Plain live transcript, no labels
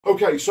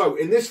Okay, so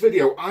in this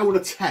video I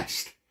want to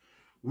test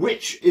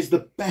which is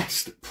the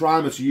best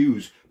primer to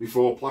use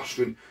before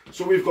plastering.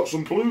 So we've got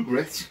some Blue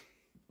Grit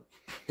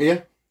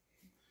here.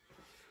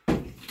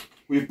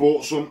 We've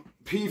bought some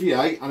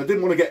PVA, and I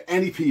didn't want to get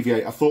any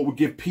PVA. I thought we'd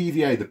give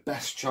PVA the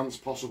best chance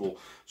possible.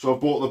 So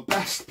I've bought the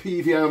best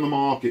PVA on the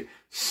market,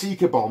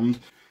 Seeker Bond.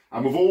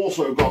 And we've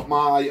also got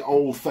my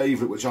old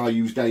favourite, which I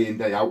use day in,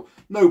 day out.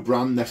 No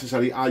brand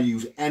necessarily, I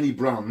use any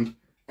brand,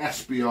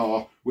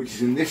 SBR, which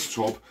is in this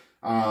tub.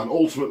 And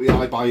ultimately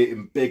I buy it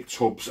in big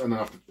tubs and then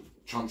I have to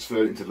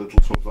transfer it into little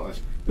tubs like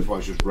this. That's why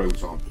it's just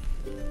wrote on.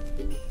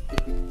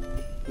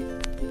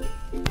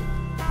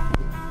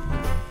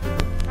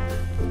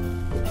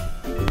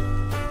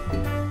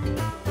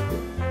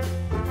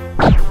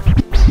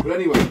 But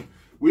anyway,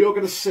 we are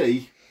going to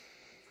see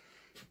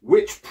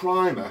which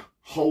primer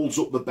holds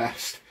up the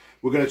best.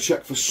 We're going to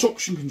check for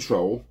suction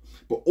control,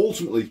 but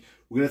ultimately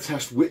we're going to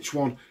test which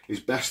one is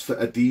best for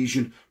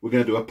adhesion. We're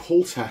going to do a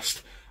pull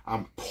test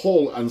and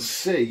pull and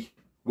see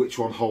which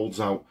one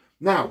holds out.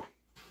 Now,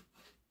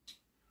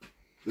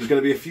 there's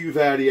going to be a few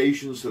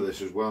variations to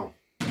this as well.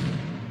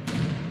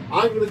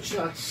 I'm going to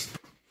test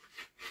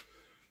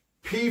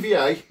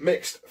PVA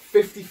mixed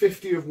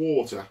 50-50 of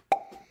water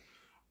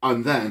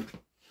and then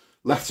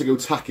let it go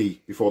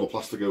tacky before the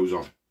plaster goes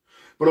on.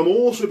 But I'm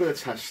also going to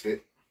test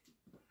it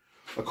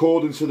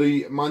according to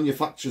the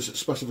manufacturer's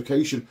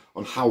specification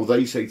on how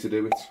they say to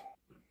do it.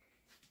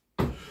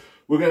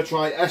 We're going to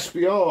try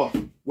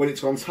SBR when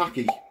it's gone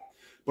tacky,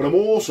 but I'm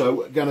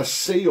also going to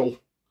seal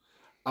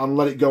and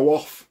let it go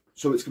off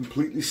so it's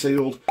completely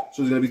sealed.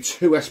 So there's going to be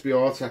 2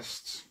 SBR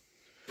tests.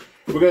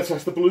 We're going to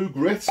test the Blue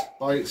Grit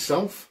by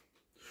itself,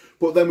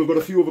 but then we've got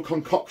a few other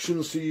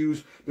concoctions to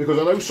use because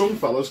I know some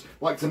fellas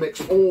like to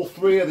mix all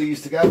 3 of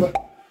these together.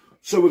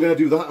 So we're going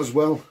to do that as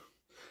well.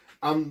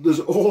 And there's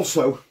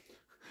also,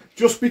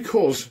 just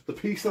because the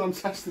piece that I'm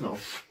testing on,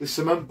 this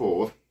cement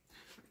board,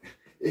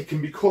 it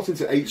can be cut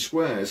into 8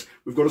 squares,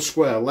 we've got a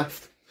square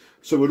left.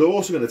 So we're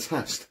also going to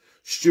test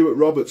Stuart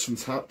Roberts from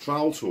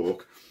Trowel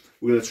Talk.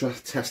 We're going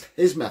to test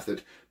his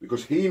method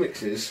because he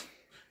mixes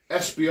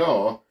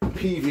SBR,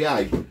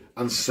 PVA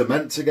and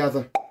cement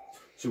together.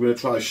 So we're going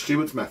to try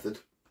Stuart's method.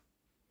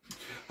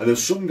 And then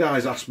some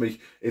guys asked me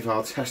if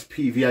I'll test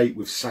PVA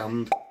with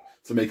sand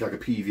to make like a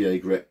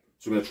PVA grit.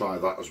 So we're going to try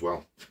that as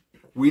well.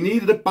 We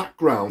needed a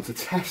background to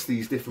test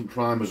these different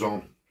primers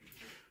on.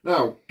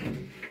 Now,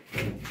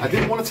 I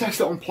didn't want to test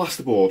it on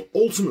plasterboard,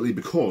 ultimately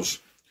because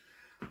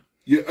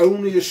you're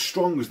only as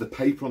strong as the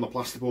paper on the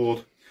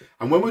plasterboard.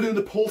 And when we're doing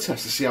the pull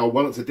test to see how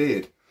well it's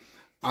adhered,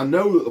 I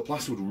know that the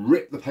plaster would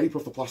rip the paper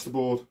off the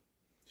plasterboard.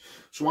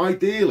 So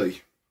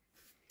ideally,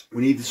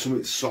 we needed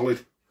something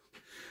solid.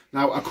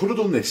 Now, I could have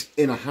done this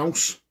in a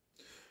house,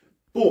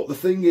 but the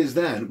thing is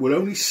then, we're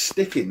only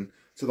sticking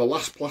to the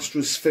last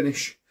plasterer's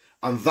finish,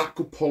 and that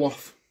could pull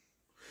off.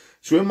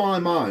 So in my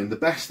mind, the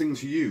best thing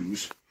to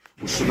use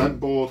was cement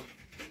board.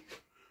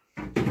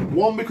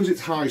 1, because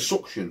it's high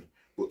suction,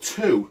 but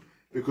 2,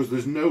 because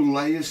there's no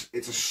layers.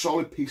 It's a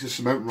solid piece of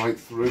cement right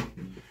through.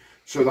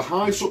 So the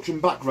high suction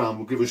background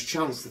will give us a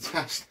chance to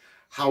test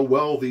how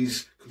well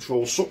these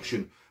control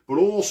suction, but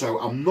also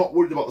I'm not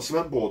worried about the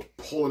cement board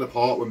pulling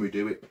apart when we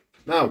do it.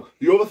 Now,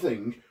 the other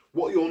thing,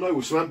 what you'll know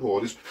with cement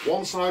board is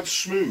one side's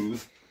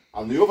smooth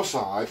and the other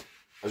side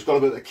has got a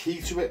bit of a key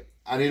to it,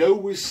 and it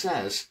always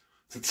says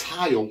to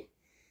tile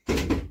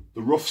the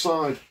rough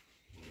side.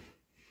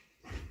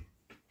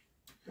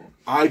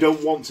 I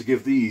don't want to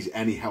give these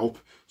any help,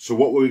 so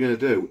what we're going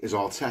to do is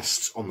our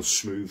tests on the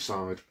smooth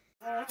side.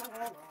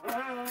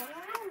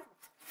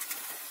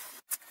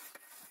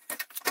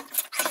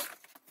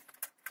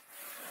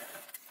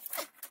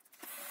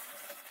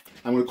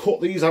 I'm going to cut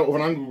these out of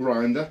an angle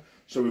grinder,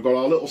 so we've got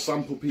our little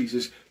sample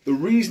pieces. The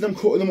reason I'm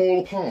cutting them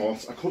all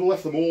apart, I could have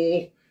left them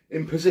all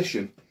in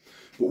position,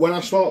 but when I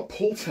start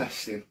pull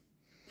testing,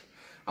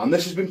 and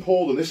this has been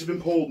pulled, and this has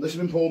been pulled, and this has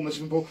been pulled, and this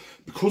has been pulled,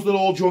 because they're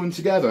all joined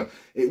together,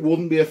 it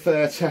wouldn't be a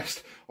fair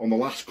test on the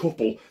last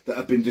couple that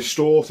have been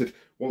distorted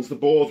once the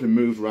board's been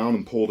moved around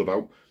and pulled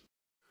about.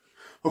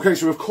 Okay,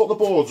 so we've cut the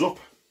boards up.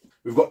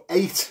 We've got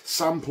 8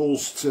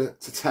 samples to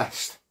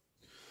test.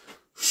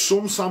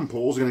 Some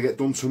samples are going to get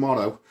done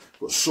tomorrow,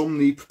 but some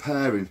need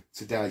preparing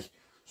today.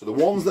 So the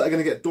ones that are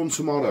going to get done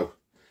tomorrow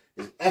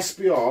is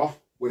SBR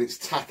when it's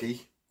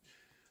tacky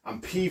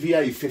and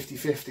PVA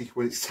 50-50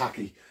 when it's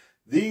tacky.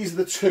 These are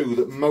the 2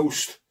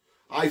 that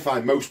I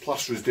find most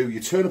plasterers do. You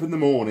turn up in the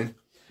morning,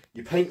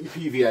 you paint your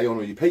PVA on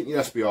or you paint your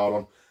SBR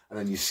on, and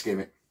then you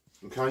skim it,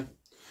 okay?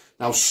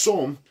 Now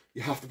some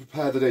you have to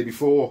prepare the day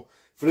before.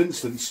 For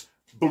instance,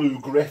 Blue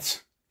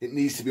Grit, it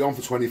needs to be on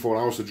for 24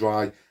 hours to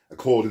dry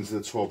according to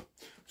the tub.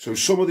 So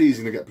some of these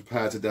are going to get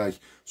prepared today.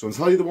 So I'll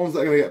tell you the ones that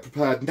are going to get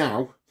prepared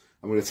now.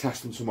 I'm going to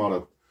test them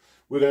tomorrow.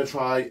 We're going to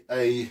try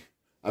a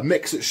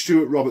mix that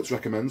Stuart Roberts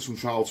recommends from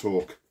Trowel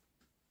Talk.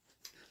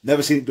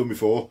 Never seen it done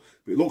before,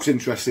 but it looks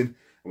interesting.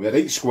 And we had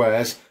 8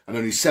 squares and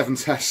only 7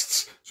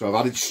 tests. So I've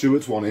added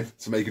Stuart's one in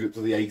to make it up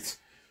to the 8.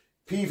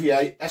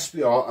 PVA,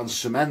 SBR and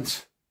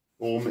cement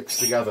all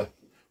mixed together.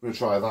 We're going to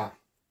try that.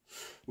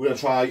 we're going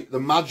to try the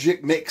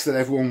magic mix that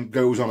everyone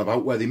goes on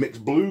about, where they mix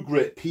Blue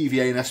Grit,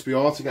 PVA and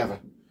SBR together.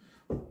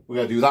 We're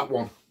going to do that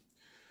one.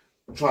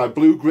 Try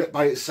Blue Grit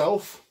by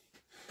itself.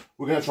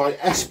 We're going to try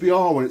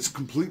SBR when it's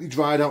completely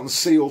dried out and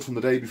sealed from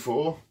the day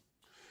before.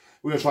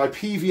 We're going to try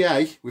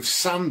PVA with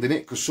sand in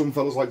it, because some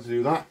fellas like to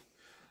do that.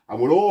 And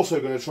we're also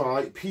going to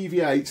try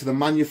PVA to the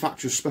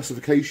manufacturer's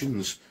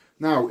specifications.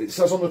 Now, it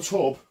says on the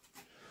tub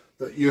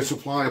that you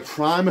apply a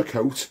primer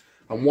coat,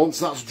 and once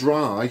that's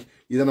dry,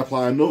 you then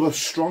apply another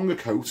stronger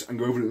coat and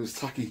go over it with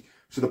tacky.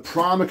 So the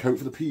primer coat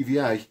for the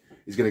PVA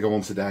is going to go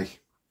on today.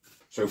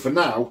 So for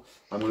now,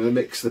 I'm going to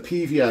mix the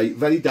PVA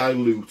very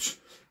dilute.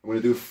 I'm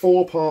going to do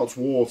 4 parts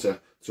water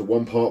to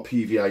 1 part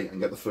PVA and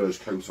get the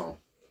first coat on.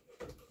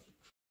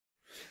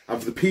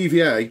 And for the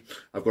PVA,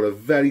 I've got a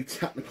very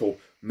technical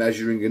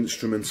measuring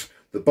instrument,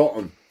 the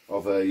bottom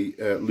of a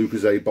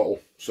Lucozade bottle.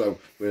 So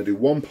we're going to do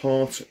 1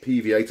 part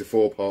PVA to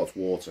 4 parts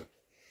water.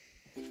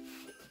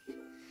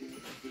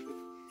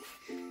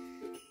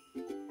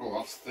 Oh,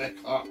 that's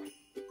thick, that.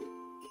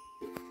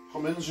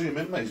 Come in, zoom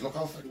in, mate. Look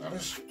how thick that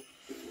is.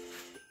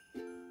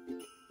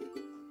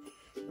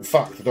 In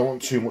fact, I don't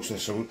want too much of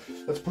this, so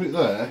let's put it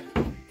there.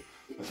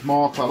 Let's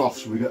mark that off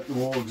so we get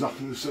them all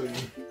exactly the same.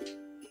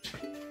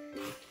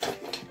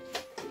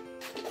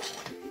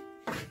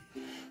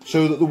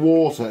 So that the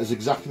water is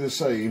exactly the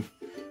same,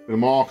 I'm going to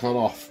mark that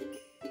off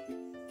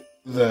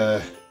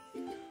there.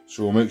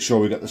 So we'll make sure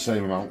we get the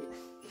same amount.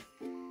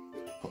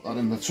 Put that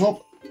in the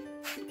tub.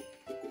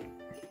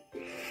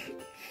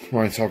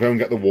 Right, I'll go and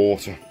get the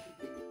water.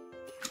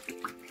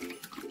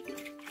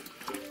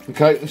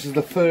 Okay, this is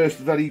the first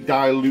very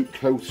dilute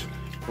coat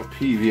of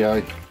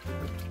PVA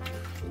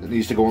that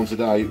needs to go on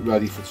today,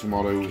 ready for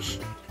tomorrow's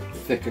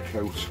thicker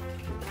coat.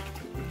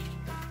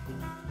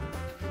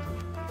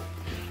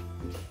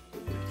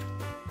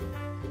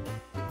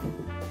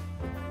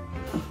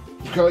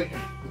 Okay,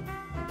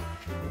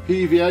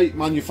 PVA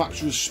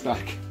manufacturer's spec.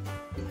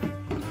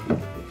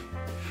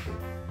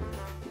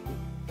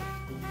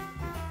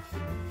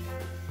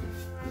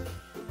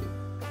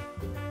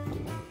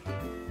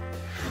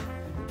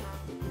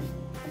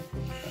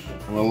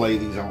 I'm going to lay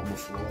these out on the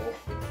floor.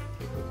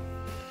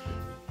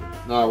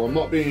 Now, I'm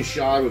not being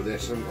shy with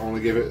this. I want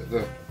to give it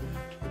the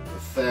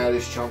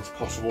fairest chance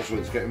possible so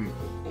it's getting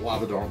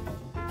lathered on.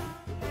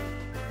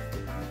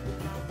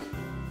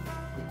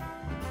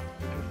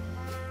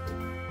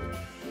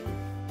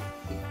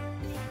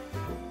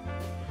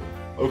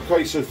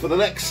 Okay, so for the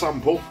next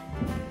sample,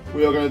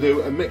 we are going to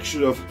do a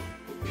mixture of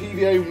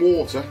PVA and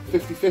water,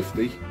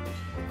 50-50,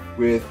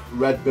 with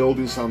red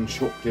building sand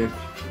chucked in.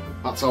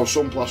 That's how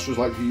some plasterers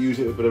like to use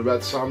it, a bit of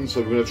red sand, so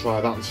we're going to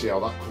try that and see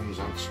how that comes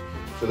out.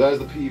 So there's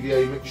the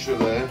PVA mixture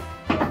there.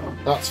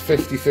 That's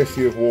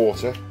 50-50 of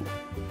water.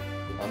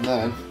 And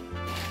then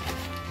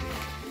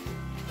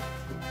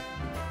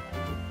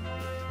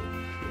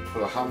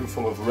put a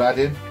handful of red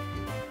in.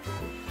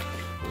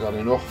 Is that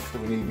enough? Do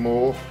we need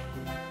more?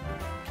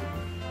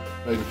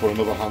 Maybe put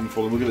another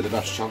handful and we'll give it the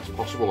best chance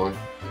possible. Like.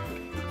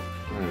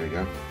 There we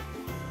go.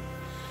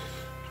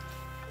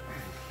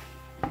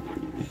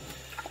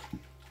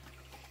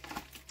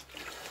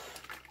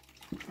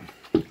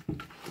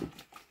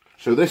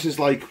 So this is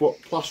like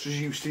what plasterers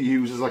used to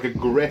use as like a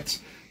grit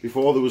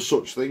before there was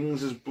such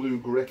things as Blue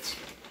Grit.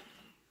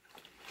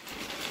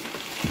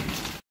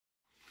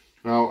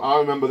 Now I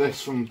remember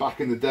this from back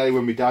in the day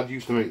when my dad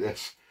used to make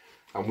this,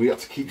 and we had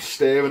to keep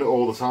stirring it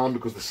all the time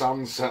because the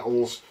sand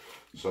settles.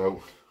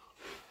 So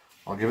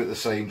I'll give it the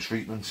same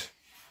treatment,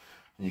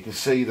 and you can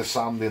see the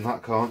sand in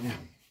that, can't you?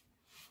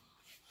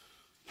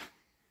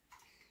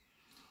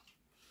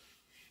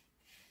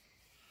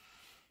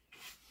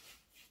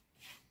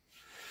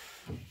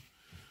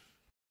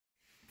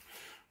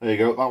 There you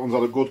go, that one's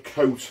had a good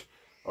coat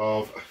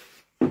of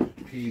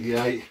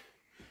PVA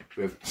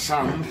with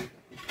sand.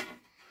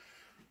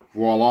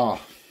 Voila.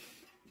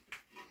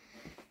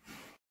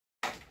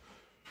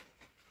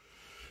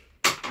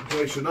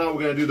 Okay, so now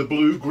we're going to do the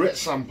Blue Grit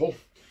sample,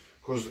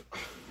 because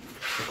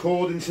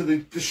according to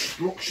the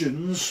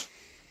instructions,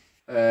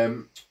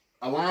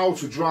 allow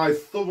to dry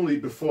thoroughly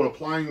before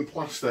applying the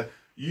plaster,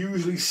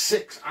 usually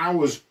 6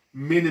 hours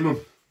minimum.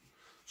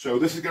 So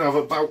this is going to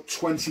have about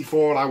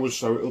 24 hours,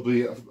 so it'll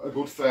be a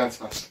good fair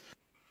test.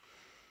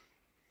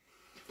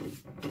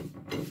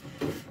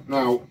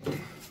 Now,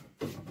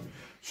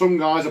 some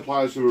guys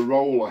apply this to a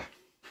roller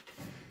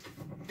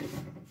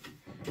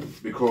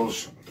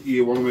because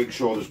you want to make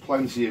sure there's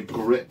plenty of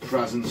grit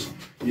present.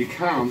 You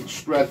can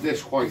spread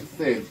this quite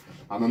thin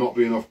and there not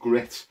be enough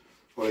grit.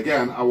 But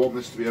again, I want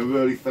this to be a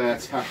really fair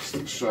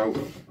test, so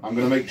I'm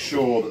going to make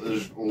sure that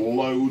there's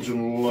loads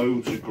and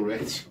loads of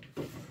grit.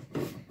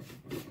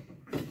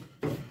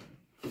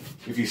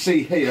 If you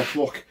see here,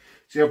 look,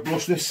 see I've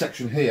brushed this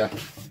section here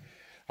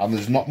and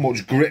there's not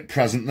much grit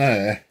present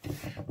there.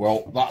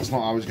 Well, that's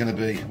not how it's going to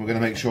be. We're going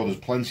to make sure there's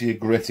plenty of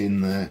grit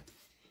in there.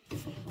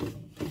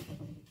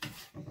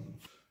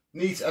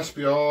 Neat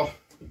SBR.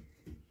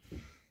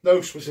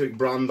 No specific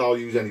brand, I'll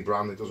use any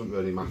brand, it doesn't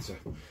really matter.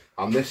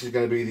 And this is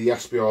going to be the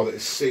SBR that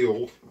is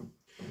sealed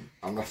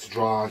and left to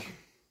dry.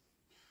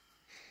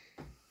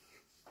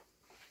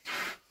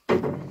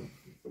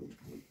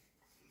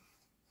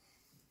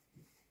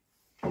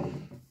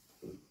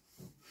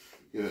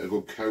 Give it a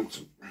good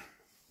coat.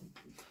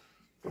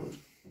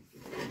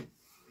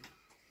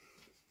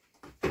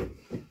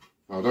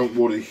 Now don't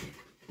worry,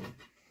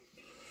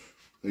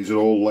 these are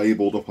all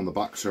labelled up on the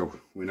back so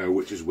we know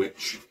which is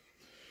which.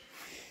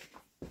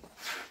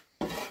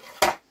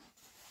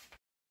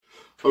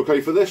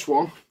 Okay, for this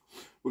one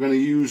we're going to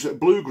use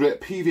Blue Grit,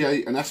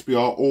 PVA and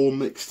SBR all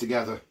mixed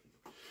together.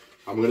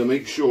 I'm going to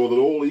make sure they're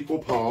all equal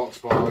parts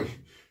by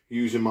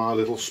using my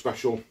little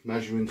special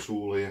measuring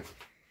tool here.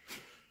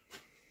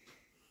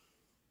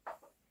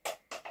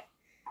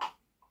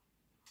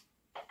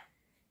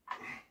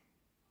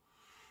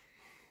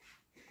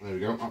 There we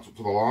go, that's up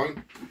to the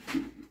line.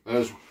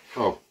 There's,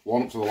 oh,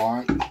 one up to the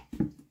line.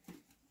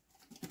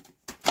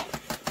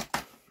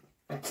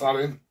 Put that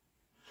in.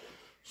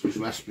 So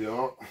some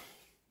SBR.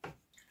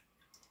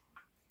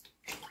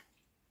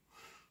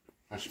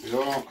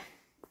 SBR.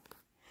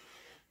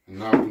 And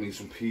now we need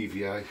some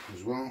PVA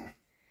as well.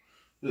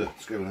 Yeah,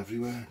 it's going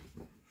everywhere.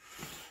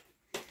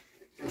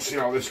 Let's see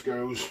how this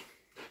goes.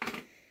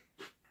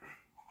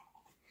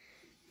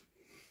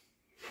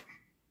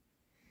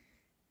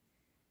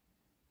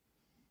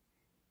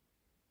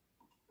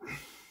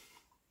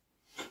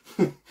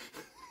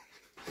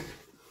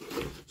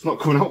 It's not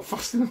coming out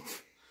fast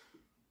enough.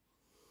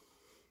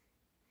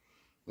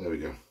 There we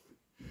go.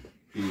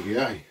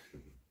 PVA.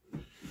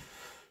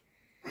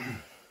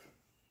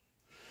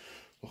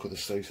 Look at the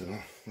state of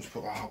that. Let's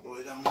put that all the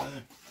way down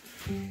there.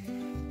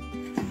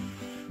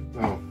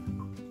 Now,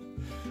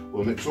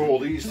 we'll mix all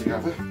these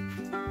together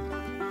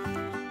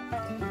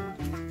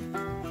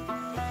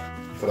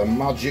for a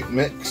magic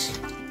mix.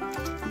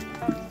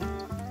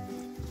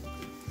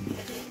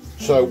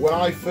 So when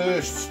I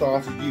first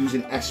started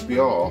using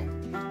SBR,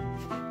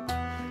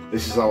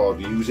 this is how I'd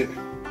use it,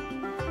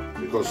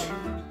 because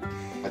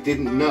I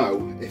didn't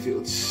know if it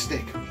would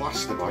stick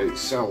plaster by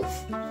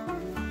itself,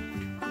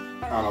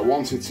 and I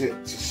wanted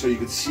it so you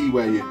could see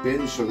where you'd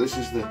been. So this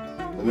is the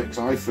mix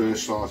I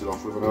first started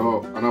off with, and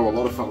I know a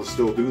lot of fellas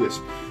still do this,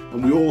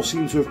 and we all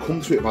seem to have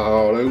come to it by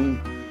our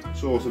own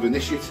sort of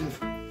initiative.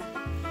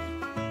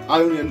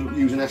 I only ended up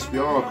using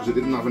SBR because I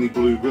didn't have any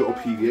Blue Grit or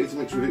PVA to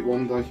mix with it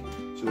one day,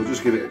 so I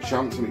just give it a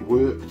chance and it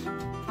worked,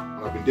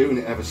 and I've been doing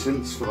it ever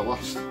since for the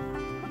last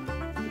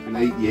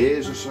 8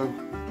 years or so.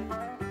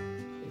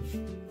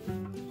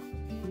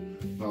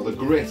 Now the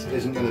grit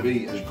isn't going to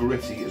be as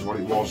gritty as what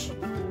it was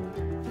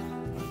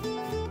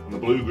on the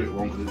Blue Grit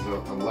one, because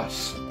it's a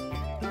less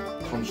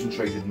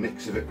concentrated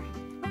mix of it.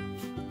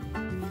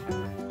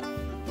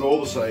 But all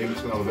the same, it's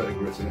going to have a bit of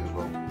grit in it as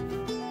well.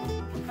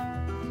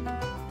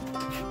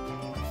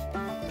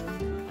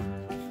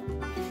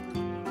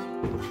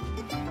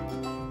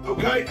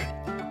 Okay,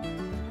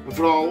 and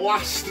for our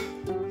last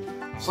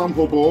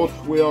sample board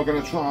we are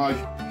going to try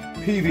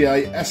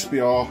PVA,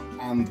 SBR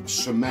and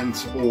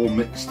cement all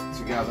mixed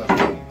together.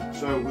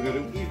 So we're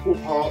going to do equal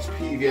parts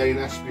PVA and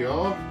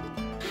SBR.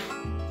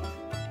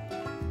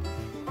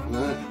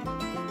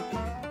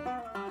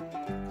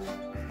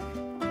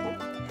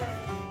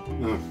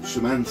 No,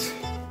 cement.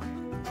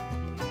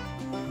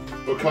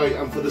 Okay,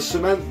 and for the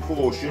cement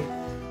portion,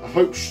 I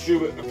hope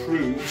Stuart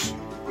approves.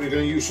 We're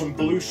going to use some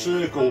Blue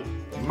Circle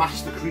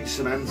Mastercrete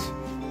cement.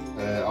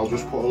 I'll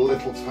just put a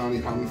little tiny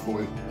handful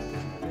in.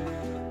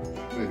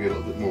 Maybe a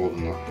little bit more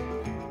than that.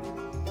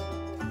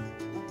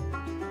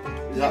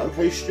 Is that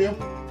okay, Stu?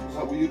 Is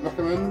that what you'd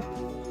recommend?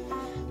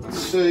 Let's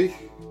see.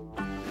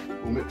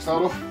 We'll mix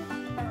that up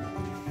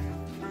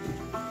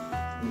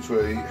into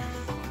a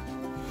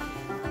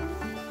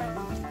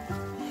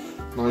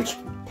nice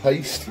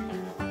paste.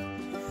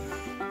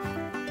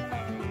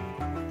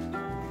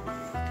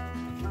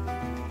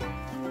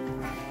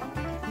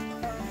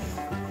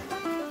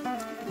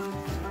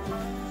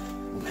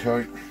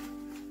 Okay.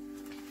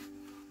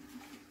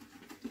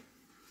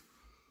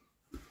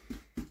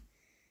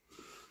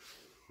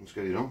 Let's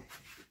get it on.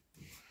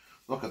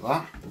 Look at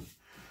that.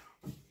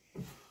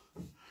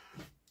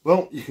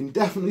 Well, you can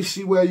definitely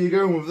see where you're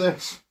going with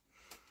this.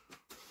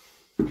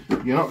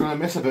 You're not going to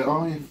miss a bit,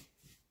 are you?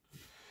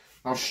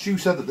 Now, Stu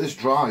said that this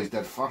dries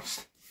dead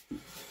fast.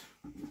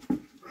 And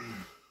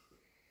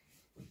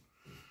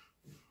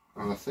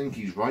I think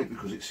he's right,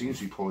 because it seems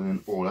to be pulling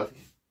in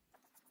already.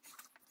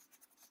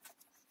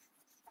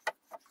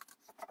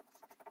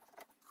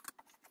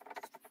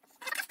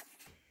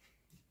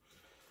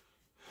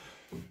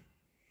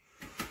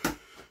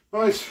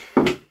 Right,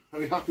 are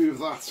we happy with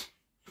that?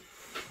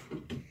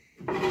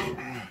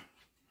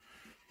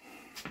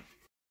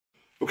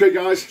 Okay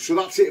guys, so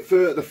that's it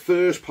for the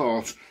first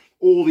part.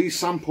 All these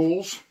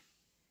samples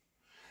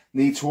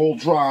need to all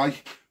dry,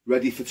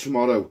 ready for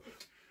tomorrow.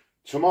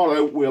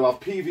 Tomorrow we'll have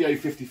PVA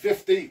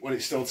 50/50 when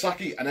it's still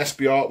tacky, and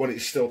SBR when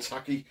it's still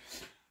tacky,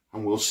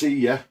 and we'll see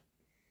you in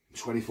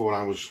 24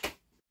 hours.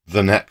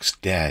 The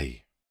next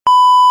day.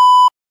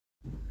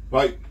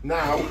 Right,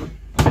 now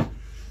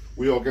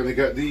we are going to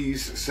get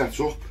these set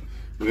up.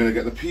 We're going to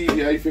get the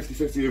PVA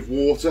 50/50 of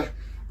water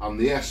and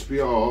the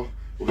SBR.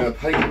 We're going to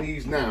paint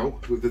these now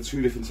with the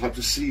two different types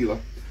of sealer.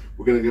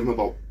 We're going to give them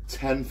about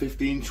 10,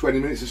 15, 20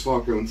 minutes to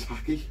start going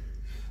tacky.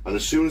 And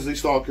as soon as they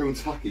start going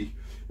tacky,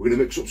 we're going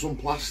to mix up some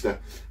plaster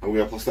and we're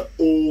going to plaster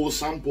all the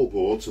sample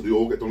boards so they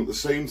all get done at the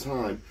same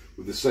time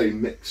with the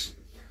same mix.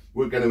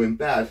 We're going to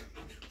embed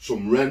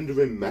some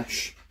rendering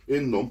mesh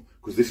in them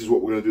because this is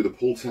what we're going to do the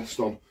pull test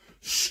on.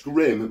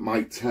 SKRIM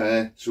might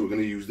tear, so we're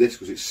going to use this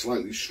because it's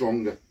slightly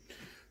stronger.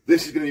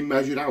 This is going to be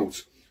measured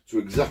out to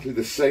exactly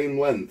the same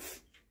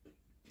length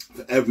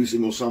for every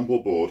single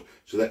sample board,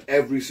 so that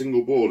every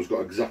single board has got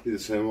exactly the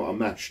same amount of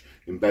mesh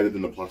embedded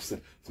in the plaster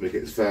to make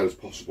it as fair as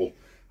possible.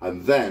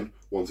 And then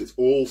once it's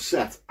all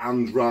set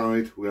and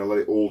dried, we're going to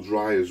let it all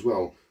dry as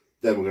well.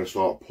 Then we're going to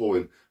start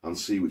pulling and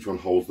see which one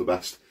holds the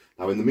best.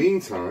 Now in the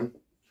meantime,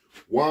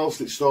 whilst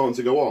it's starting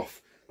to go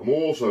off, I'm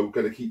also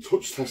going to keep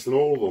touch testing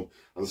all of them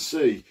and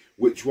see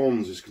which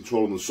ones is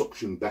controlling the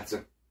suction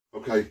better.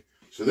 Okay,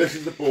 so this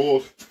is the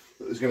board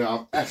that is going to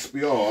have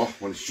SBR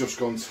when it's just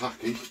gone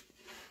tacky.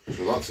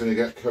 So that's going to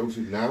get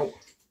coated now.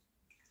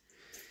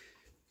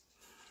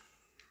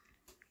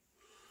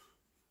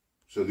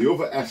 So the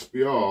other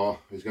SBR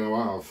is going to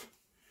have,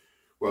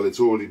 well, it's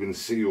already been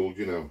sealed,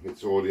 you know,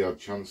 it's already had a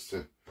chance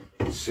to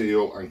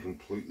seal and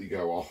completely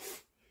go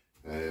off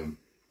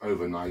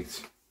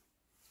overnight.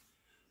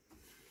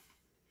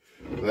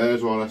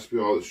 There's our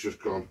SBR that's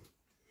just gone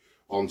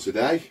on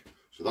today,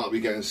 so that'll be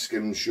getting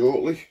skimmed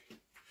shortly.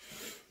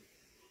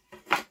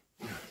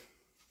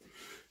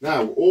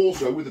 Now,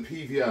 also with the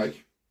PVA,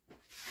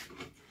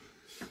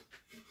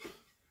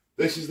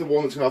 this is the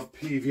one that's going to have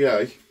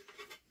PVA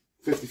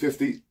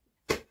 50-50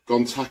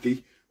 gone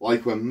tacky,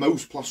 like when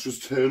most plasterers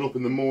turn up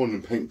in the morning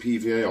and paint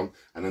PVA on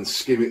and then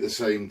skim it the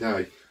same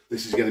day.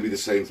 This is going to be the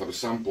same type of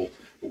sample,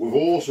 but we've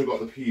also got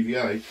the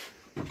PVA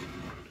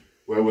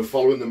where we're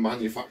following the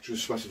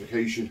manufacturer's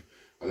specification,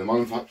 and the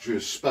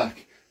manufacturer's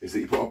spec is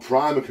that you put a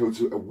primer coat,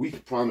 a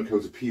weak primer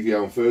coat of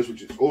PVA on first,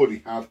 which it's already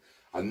had,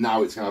 and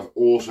now it's going to have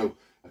also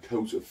a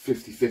coat of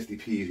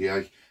 50-50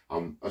 PVA.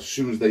 As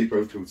soon as they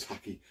both go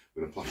tacky,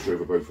 we're going to plaster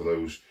over both of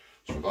those.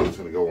 So that's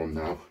going to go on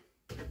now.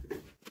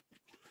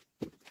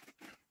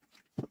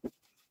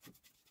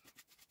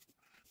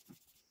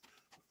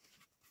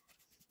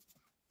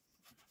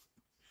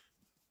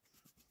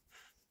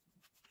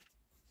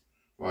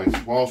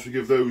 Right, whilst we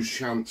give those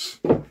chance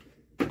to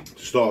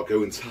start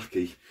going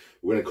tacky,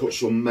 we're going to cut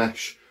some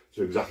mesh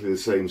to exactly the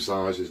same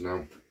sizes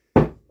now.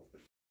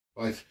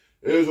 Right,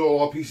 here's all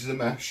our pieces of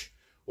mesh,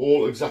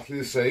 all exactly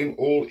the same,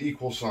 all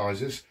equal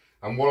sizes.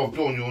 And what I've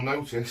done, you'll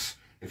notice,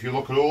 if you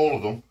look at all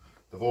of them,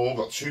 they've all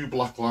got two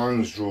black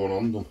lines drawn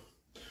on them.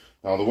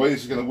 Now the way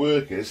this is going to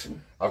work is,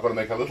 I've got to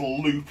make a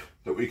little loop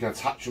that we can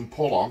attach and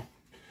pull on,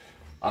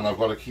 and I've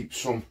got to keep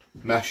some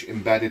mesh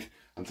embedded.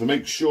 And to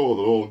make sure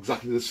they're all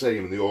exactly the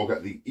same and they all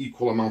get the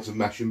equal amount of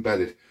mesh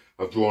embedded,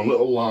 I've drawn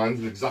little lines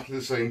in exactly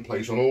the same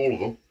place on all of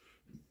them,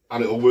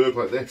 and it'll work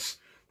like this.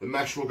 The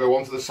mesh will go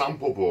onto the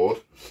sample board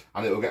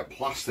and it'll get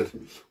plastered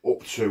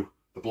up to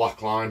the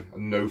black line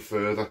and no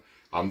further,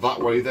 and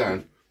that way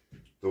then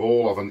they'll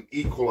all have an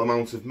equal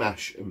amount of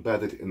mesh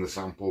embedded in the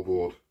sample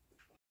board.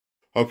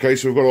 Okay,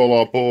 so we've got all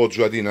our boards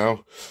ready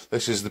now.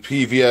 This is the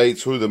PVA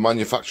to the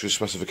manufacturer's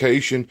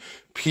specification.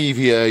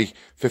 PVA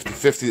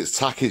 50-50 that's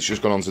tacky, it's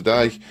just gone on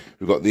today.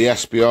 We've got the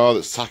SBR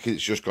that's tacky,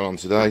 it's just gone on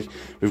today.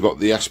 We've got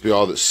the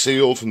SBR that's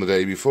sealed from the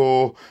day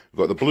before. We've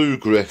got the Blue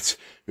Grit.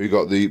 We've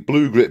got the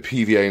Blue Grit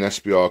PVA and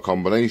SBR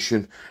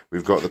combination.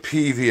 We've got the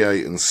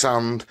PVA and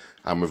sand.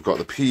 And we've got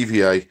the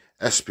PVA,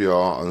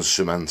 SBR and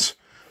cement.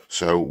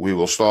 So we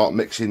will start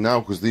mixing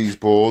now because these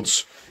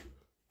boards,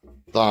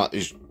 that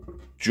is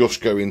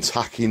just going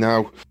tacky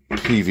now.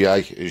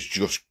 PVA is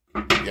just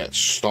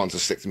starting to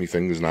stick to my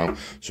fingers now,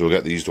 so we'll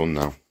get these done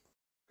now.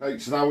 Okay,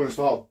 so now we're going to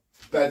start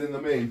bedding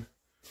them in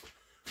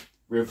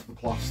with the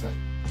plaster.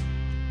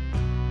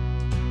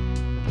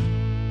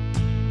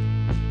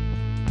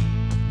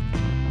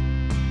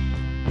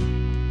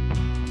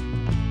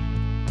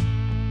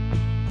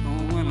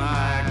 When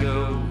I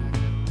go,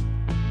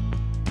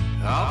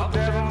 all the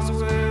devils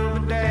will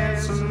be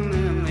dancing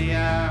in the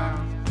aisle.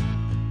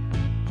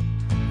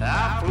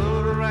 I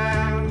float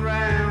around and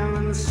round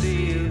in the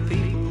sea of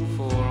people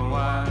for a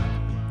while.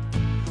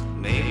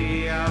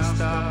 Maybe I'll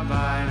stop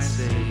by and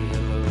say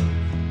hello.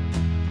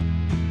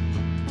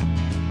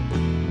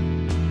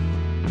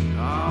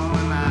 Oh,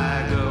 when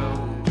I go,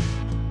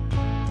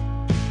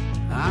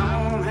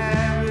 I won't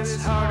have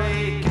this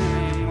heartache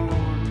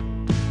anymore.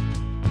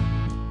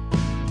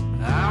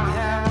 I don't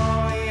have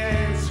all the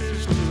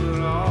answers to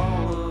it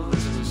all.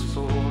 This is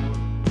for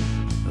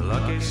the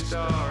lucky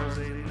stars.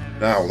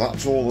 Now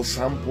that's all the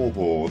sample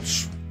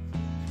boards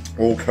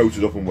all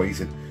coated up and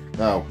waiting.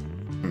 Now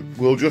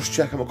we'll just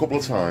check them a couple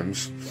of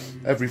times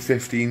every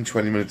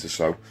 15-20 minutes or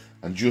so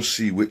and just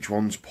see which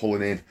one's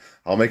pulling in.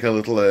 I'll make a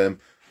little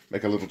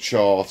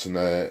chart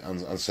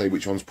and say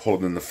which one's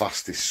pulling in the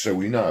fastest, so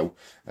we know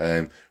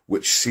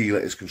which sealer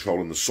is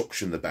controlling the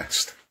suction the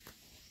best.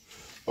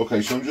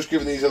 Okay, so I'm just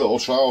giving these a little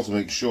trial to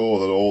make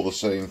sure they're all the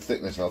same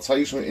thickness. And I'll tell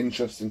you something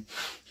interesting.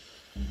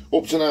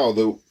 Up to now,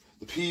 the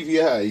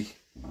PVA,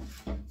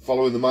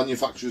 following the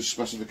manufacturer's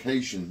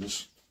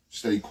specifications,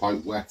 stay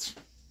quite wet.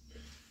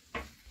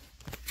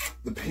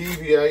 the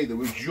PVA that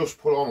we've just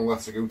put on and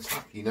let it go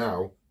tacky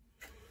now,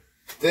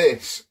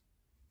 this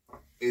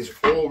is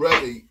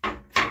already,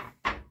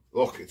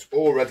 look, it's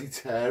already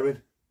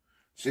tearing.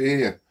 See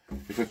here,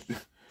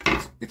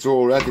 it's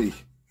already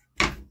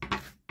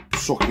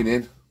sucking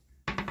in.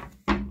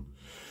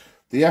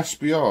 The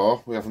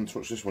SBR, we haven't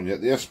touched this one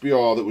yet, the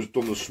SBR that was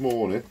done this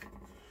morning,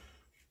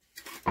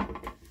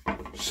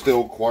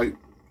 still quite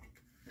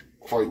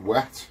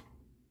wet.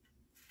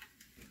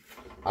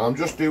 And I'm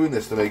just doing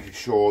this to make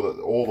sure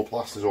that all the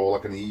plaster's all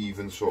like an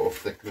even sort of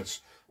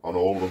thickness on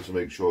all of them, to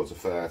make sure it's a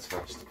fair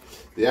test.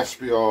 The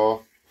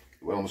SBR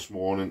that went on this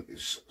morning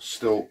is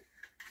still,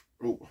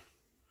 oh,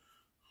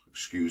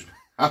 excuse me,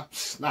 I'm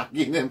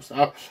snagging him,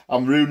 so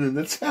I'm ruining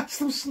the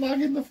test, I'm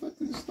snagging the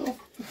flipping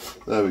stuff.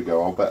 There we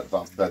go, I'll bet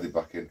that's bedded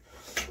back in.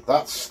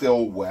 That's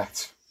still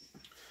wet.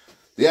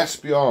 The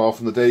SBR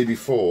from the day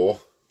before,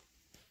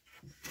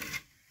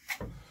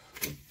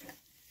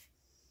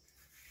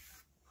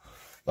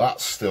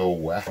 that's still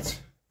wet.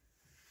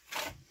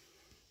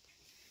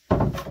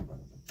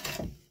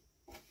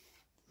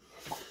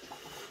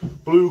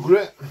 Blue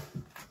Grit.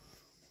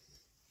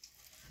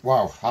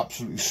 Wow,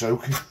 absolutely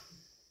soaking.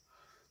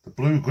 The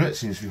Blue Grit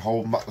seems to be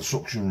holding back the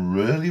suction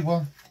really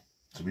well,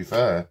 to be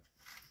fair.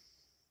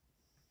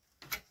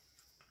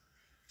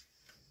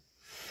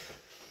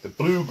 The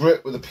Blue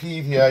Grit with the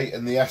PVA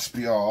and the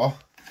SBR,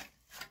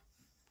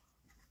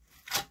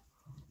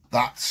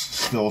 that's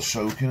still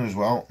soaking as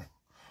well.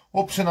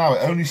 Up to now,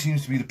 it only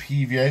seems to be the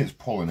PVA that's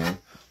pulling in.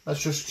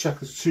 Let's just check,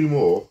 there's two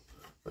more.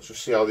 Let's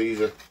just see how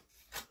these are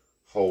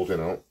holding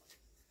out.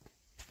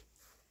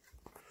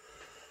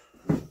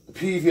 The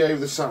PVA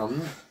with the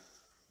sand.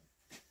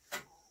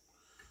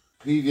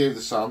 PVA with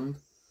the sand.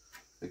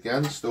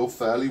 Again, still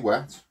fairly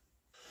wet.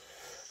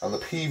 And the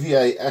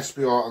PVA,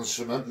 SBR and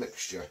cement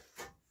mixture.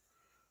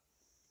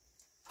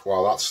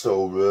 Wow, that's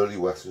still really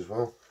wet as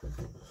well.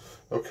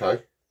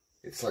 Okay.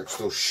 It's like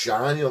still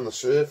shiny on the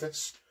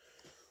surface.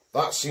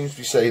 That seems to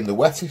be saying the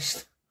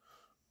wettest.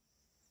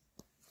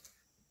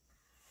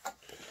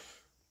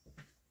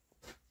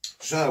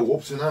 So,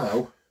 up to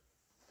now,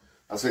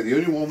 I'd say the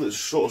only one that's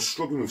sort of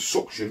struggling with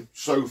suction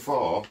so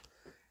far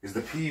is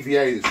the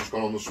PVA that's just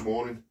gone on this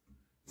morning.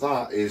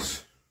 That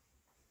is,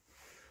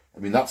 I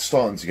mean, that's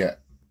starting to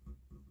get,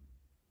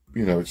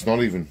 you know, it's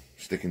not even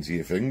sticking to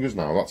your fingers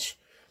now. That's,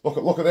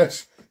 look at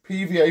this.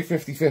 PVA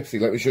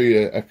 50/50, let me show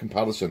you a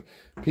comparison.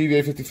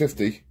 PVA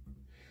 50/50,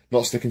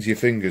 not sticking to your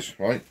fingers,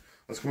 right?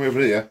 Let's come over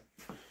here.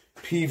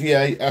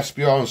 PVA,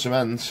 SBR and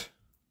cement.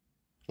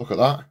 Look at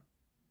that.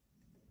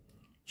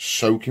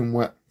 Soaking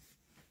wet.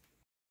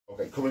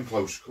 Okay, coming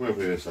close. Come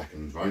over here a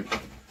second, right?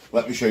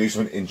 Let me show you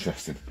something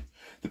interesting.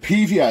 The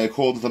PVA,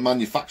 according to the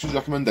manufacturer's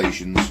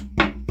recommendations,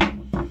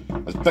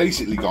 has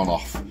basically gone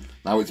off.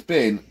 Now, it's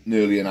been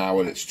nearly an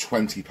hour. It's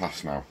 20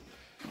 past now.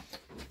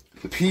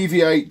 The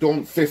PVA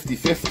done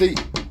 50/50.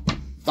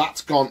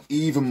 That's gone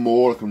even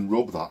more. I can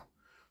rub that.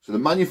 So the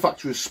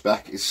manufacturer's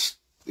spec is,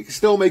 it can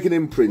still make an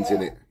imprint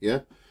in it,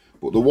 yeah?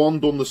 But the one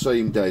done the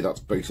same day,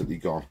 that's basically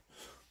gone.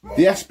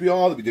 The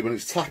SBR that we did when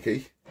it's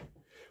tacky,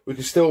 we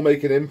can still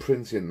make an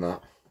imprint in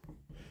that.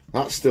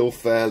 That's still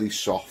fairly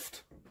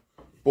soft.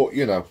 But,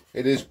 you know,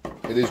 it is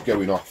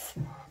going off.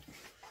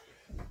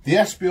 The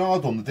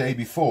SBR done the day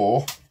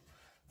before,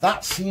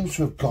 that seems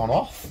to have gone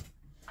off,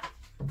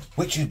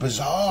 which is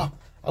bizarre.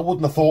 I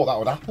wouldn't have thought that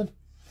would happen.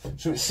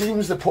 So it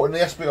seems that putting the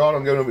SBR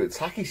on going over the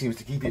tacky seems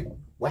to keep it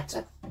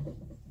wetter.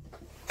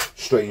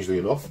 Strangely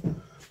enough.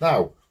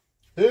 Now,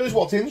 here's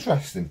what's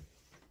interesting.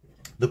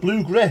 The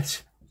Blue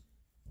Grit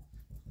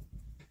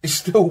is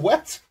still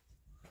wet.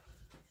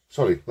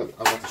 Sorry,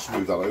 I'll have to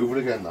smooth that over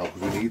again now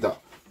because we need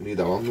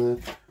that on there.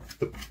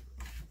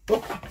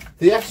 Look,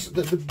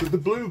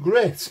 the Blue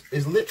Grit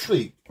is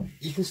literally,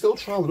 you can still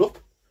trowel it up.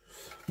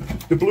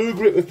 The Blue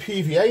Grit with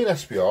PVA and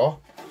SBR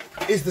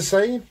is the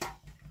same.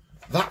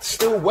 That's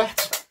still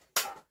wet.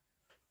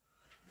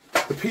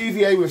 The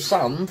PVA with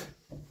sand,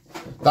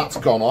 that's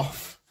gone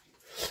off.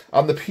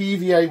 And the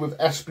PVA with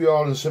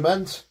SBR and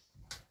cement,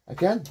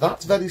 again,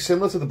 that's very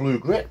similar to the Blue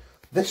Grit.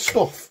 This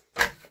stuff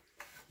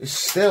is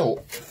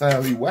still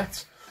fairly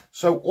wet.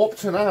 So up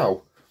to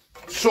now,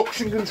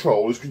 suction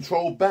control is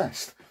controlled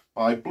best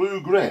by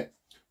Blue Grit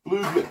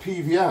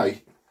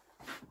PVA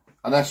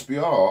and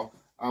SBR,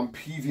 and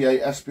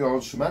PVA, SBR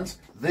and cement.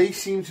 They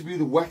seem to be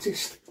the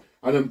wettest.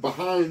 And then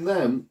behind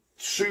them,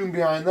 soon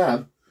behind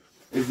them,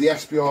 is the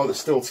SBR that's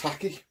still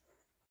tacky.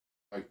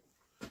 Right.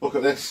 Look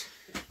at this.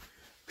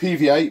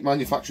 PVA,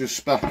 manufacturer's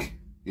spec,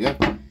 yeah?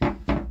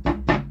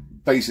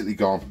 Basically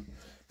gone.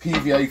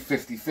 PVA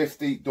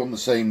 50/50, done the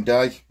same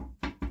day.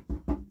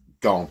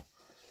 Gone.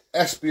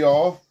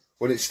 SBR,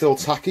 when it's still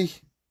tacky,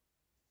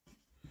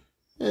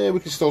 yeah, we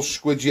can still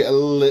squidge it a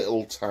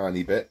little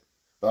tiny bit.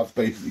 That's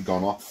basically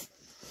gone off.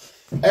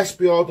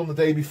 SBR done the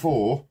day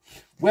before.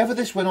 Whether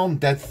this went on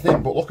dead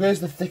thin, but look, here's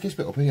the thickest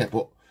bit up here,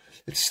 but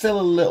it's still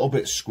a little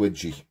bit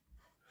squidgy.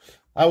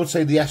 I would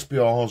say the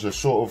SBRs are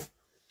sort of,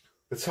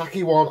 the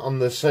tacky one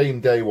and the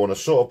same day one are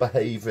sort of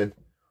behaving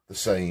the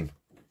same.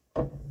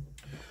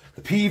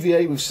 The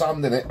PVA with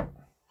sand in it,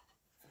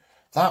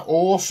 that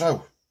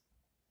also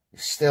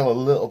is still a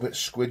little bit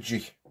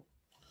squidgy.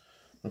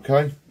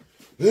 Okay,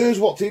 here's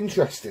what's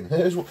interesting.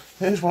 Here's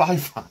what I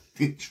find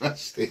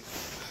interesting.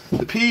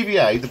 The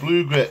PVA, the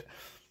Blue Grit,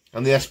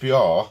 and the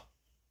SBR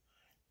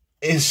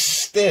is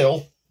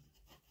still,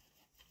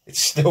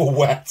 it's still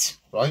wet,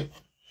 right?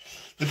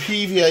 The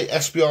PVA,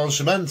 SBR, and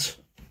cement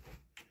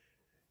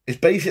is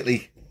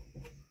basically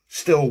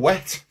still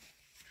wet.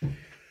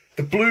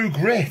 The Blue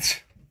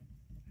Grit,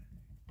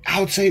 I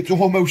would say it's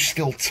almost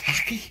still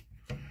tacky.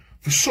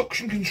 For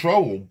suction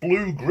control,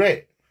 Blue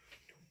Grit,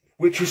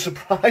 which is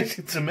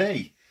surprising to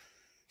me,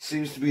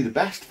 seems to be the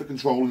best for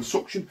controlling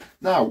suction.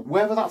 Now,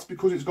 whether that's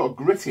because it's got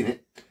grit in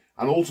it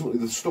and ultimately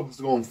the stuff has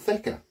gone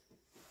thicker,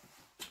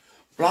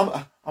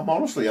 but I'm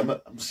honestly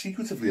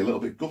secretively a little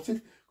bit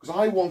gutted because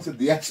I wanted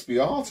the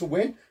SBR to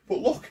win. But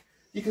look,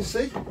 you can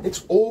see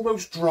it's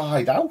almost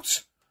dried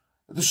out.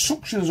 The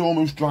suction has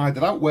almost dried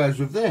it out, whereas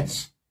with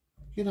this,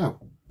 you know,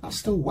 that's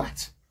still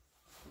wet.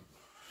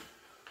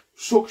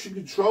 Suction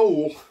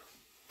control,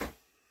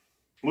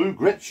 Blue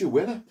Grit's your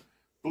winner.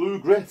 Blue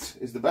Grit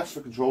is the best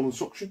for controlling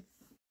suction.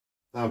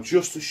 Now,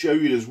 just to show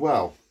you as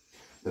well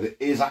that it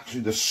is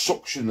actually the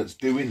suction that's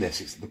doing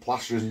this. It's the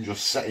plaster isn't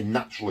just setting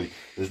naturally.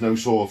 There's no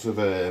sort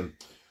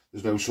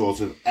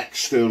of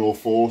external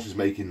forces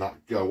making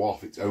that go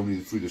off. It's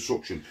only through the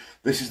suction.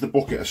 This is the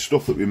bucket of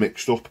stuff that we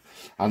mixed up,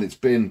 and it's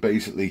been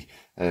basically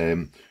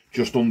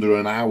just under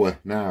an hour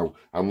now.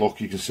 And look,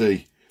 you can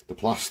see the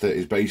plaster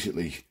is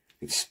basically,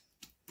 it's,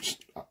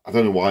 I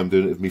don't know why I'm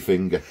doing it with my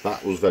finger.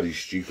 That was very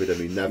stupid. I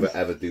mean, never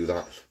ever do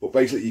that. But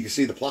basically, you can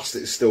see the plaster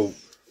is still,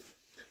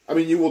 I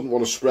mean, you wouldn't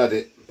want to spread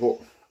it, but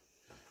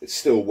it's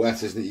still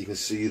wet, isn't it? You can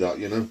see that,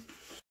 you know.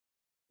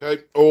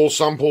 Okay, all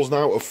samples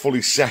now are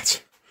fully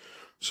set.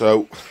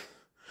 So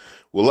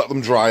we'll let them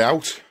dry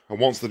out. And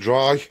once they're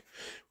dry,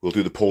 we'll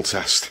do the pull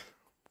test.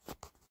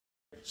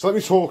 So let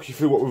me talk you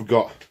through what we've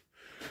got.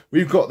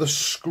 We've got the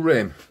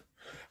SKRIM.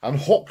 And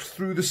hooked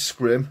through the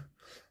SKRIM,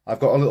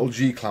 I've got a little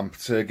G-clamp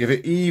to give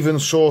it even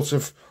sort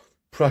of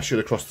pressure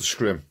across the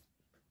SKRIM.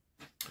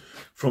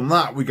 From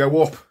that, we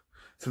go up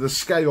to the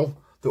scale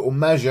that will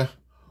measure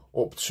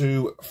up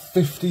to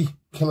 50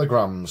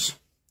 kilograms.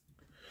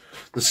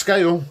 The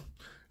scale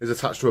is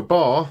attached to a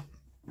bar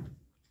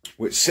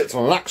which sits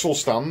on an axle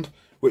stand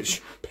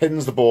which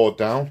pins the board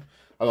down,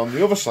 and on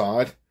the other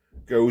side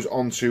goes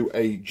onto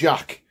a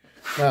jack.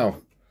 Now,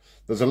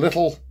 there's a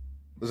little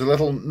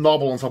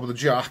knobble on top of the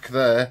jack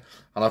there,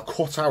 and I've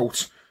cut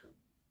out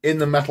in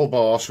the metal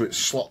bar so it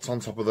slots on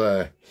top of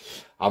there.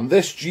 And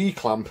this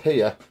G-clamp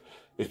here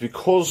is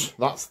because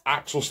that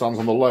axle stands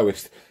on the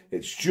lowest.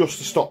 It's just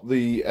to stop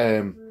the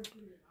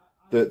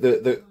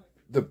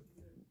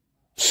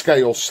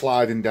scale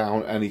sliding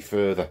down any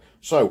further.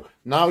 So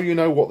now you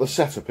know what the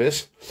setup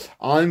is.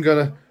 I'm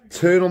gonna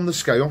turn on the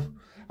scale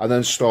and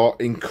then start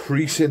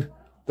increasing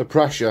the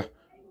pressure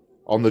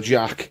on the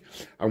jack,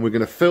 and we're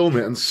gonna film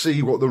it and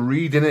see what the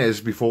reading is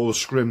before the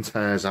SKRIM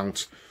tears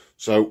out.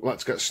 So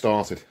let's get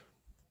started.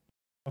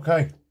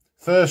 Okay,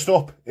 first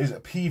up is a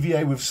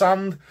PVA with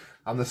sand,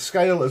 and the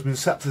scale has been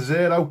set to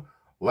 0.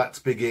 Let's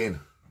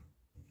begin.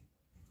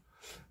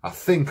 I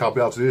think I'll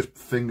be able to do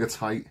this finger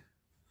tight.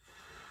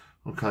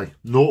 Okay,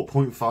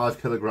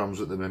 0.5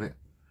 kilograms at the minute.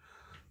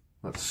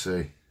 Let's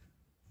see.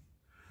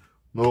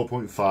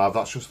 0.5,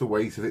 that's just the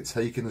weight of it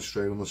taking the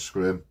strain on the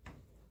SKRIM.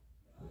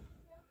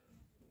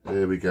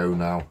 Here we go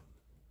now.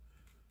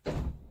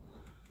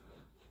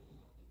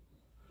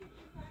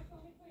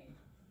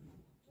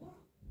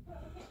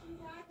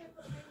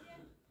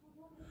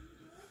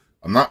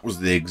 And that was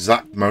the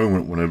exact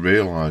moment when I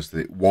realised that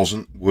it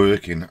wasn't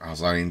working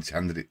as I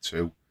intended it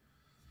to.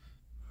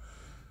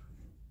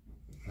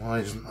 Why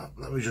isn't that?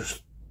 Let me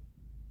just...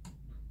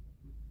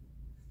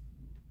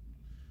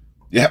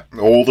 Yep,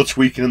 all the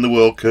tweaking in the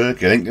world,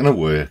 Kirk, it ain't going to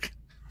work.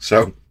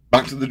 So,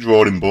 back to the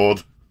drawing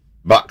board,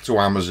 back to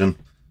Amazon,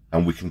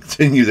 and we can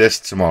continue this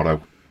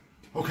tomorrow.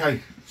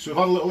 Okay, so we've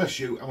had a little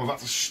issue and we've had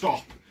to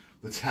stop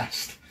the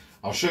test.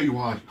 I'll show you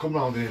why. Come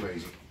round here,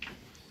 EAZY.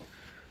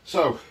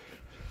 So,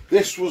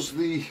 this was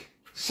the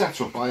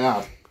setup I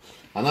had,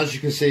 and as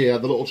you can see, I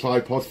had the little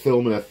tripod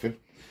filming everything.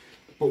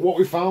 But what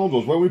we found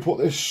was when we put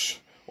this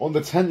under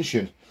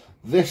tension,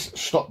 this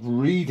stopped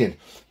reading.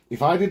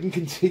 If I didn't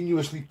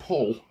continuously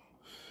pull,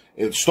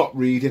 it would stop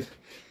reading.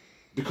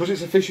 Because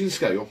it's a fishing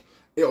scale,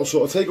 it'll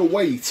sort of take a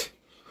weight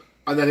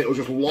and then it'll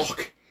just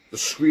lock. The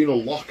screen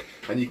will lock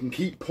and you can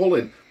keep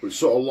pulling, but it's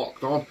sort of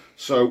locked on.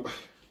 So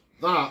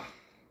that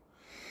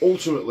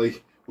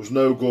ultimately was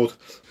no good.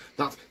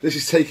 This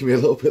is taking me a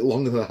little bit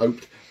longer than I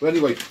hoped. But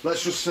anyway,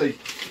 let's just see.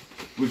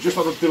 We've just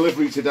had a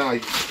delivery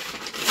today.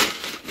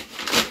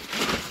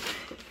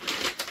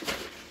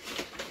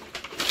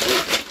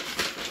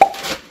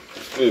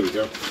 Here we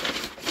go.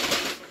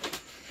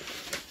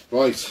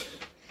 Right.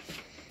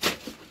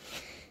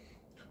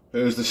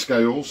 Here's the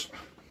scales.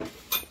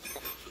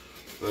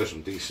 There's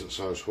some decent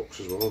sized hooks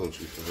as well, don't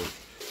you think?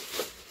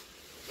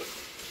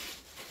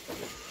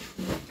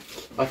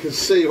 I can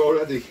see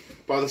already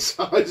by the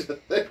size of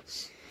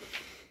this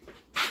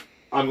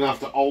I'm going to have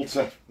to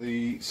alter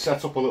the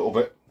setup a little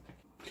bit.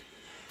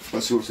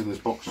 Let's see what's in this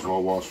box as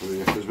well whilst we're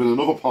here. There's been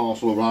another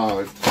parcel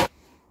arrived.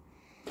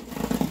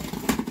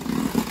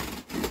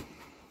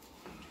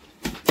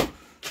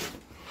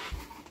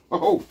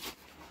 Oh!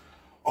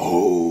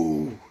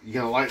 Oh! You're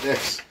going to like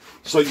this.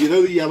 So you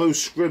know the yellow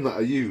SKRIM that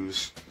I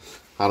use?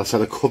 And I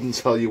said I couldn't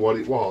tell you what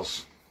it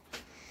was.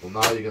 Well,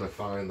 now you're going to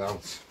find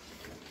out.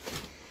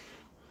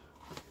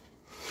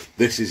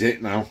 This is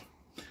it now.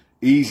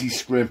 EAZY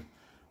SKRIM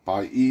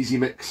by EAZY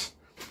Mix.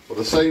 But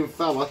the same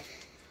fella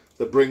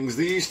that brings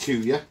these to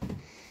you.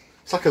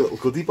 It's like a little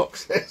goodie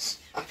box, this.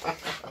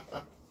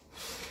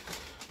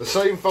 The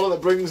same fella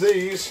that brings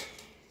these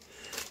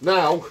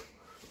now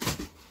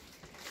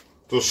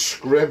does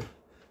SKRIM.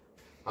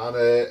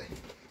 And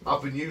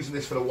I've been using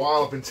this for a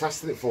while. I've been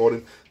testing it for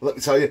him. Let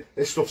me tell you,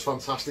 this stuff's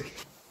fantastic.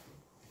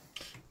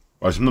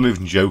 Right, I'm not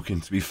even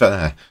joking, to be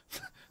fair.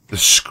 The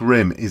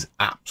SKRIM is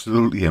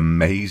absolutely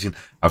amazing.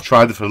 I've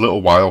tried it for a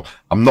little while.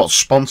 I'm not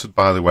sponsored,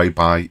 by the way,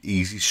 by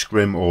EAZY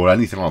SKRIM or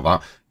anything like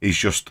that. He's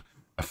just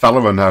a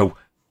fella I know,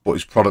 but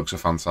his products are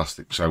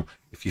fantastic. So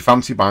if you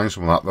fancy buying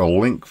some of that, the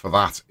link for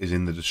that is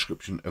in the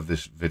description of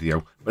this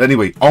video. But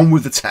anyway, on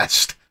with the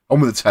test. On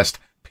with the test.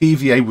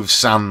 PVA with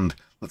sand.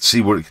 Let's see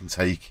what it can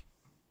take.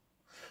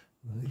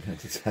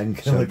 10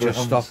 kilograms. So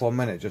just stop 1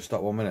 minute. Just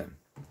stop 1 minute.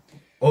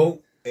 Oh,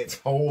 it's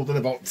holding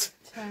about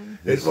 10.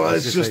 It's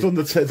just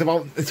under.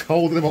 It's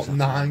holding about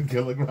 9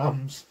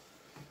 kilograms.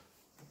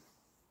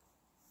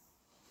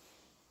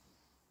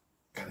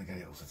 Can I get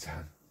it up to 10?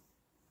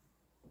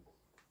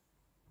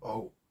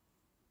 Oh,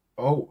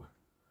 oh.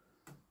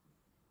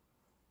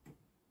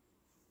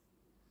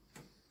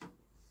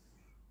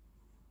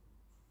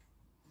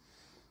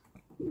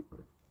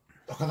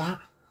 Look at that.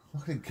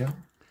 Look at it go.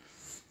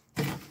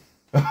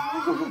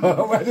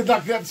 Where did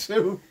that get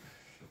to?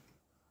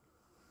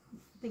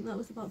 I think that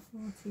was about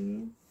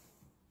 14,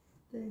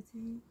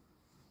 13.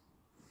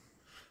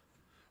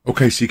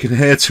 Okay, so you can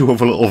hear two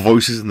other little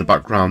voices in the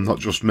background, not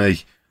just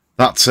me.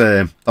 That's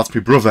my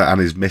brother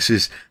and his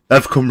missus.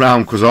 They've come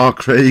round because our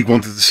Craig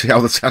wanted to see how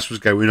the test was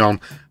going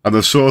on, and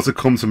they've sort of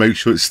come to make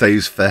sure it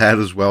stays fair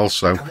as well.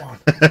 So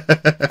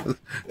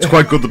it's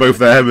quite good they're both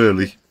there,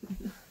 really.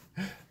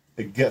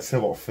 It gets to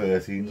about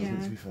 13, doesn't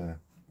it, to be fair?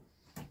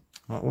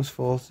 That was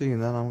 14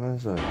 then, I'm going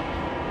to say.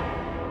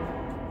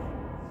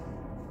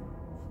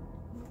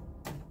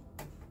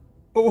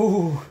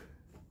 Oh!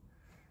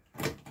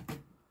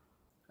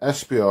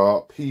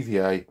 SBR,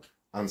 PVA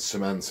and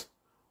cement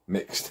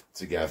mixed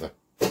together.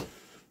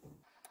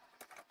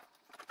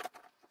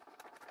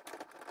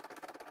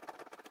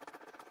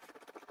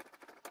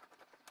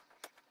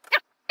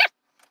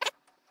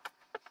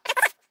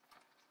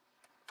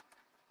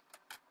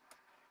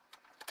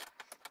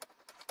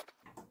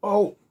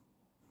 Oh!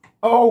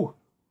 Oh!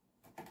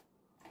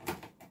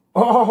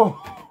 Oh!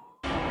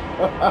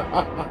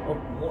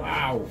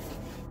 Wow!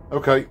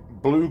 Okay,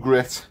 Blue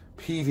Grit,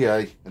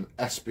 PVA and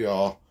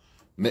SBR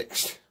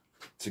mixed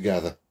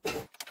together.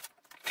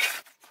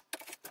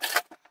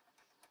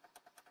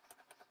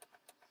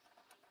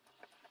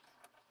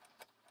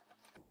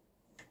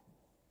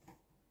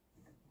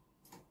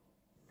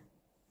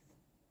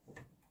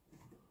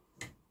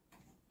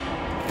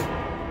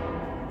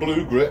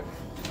 Blue Grit.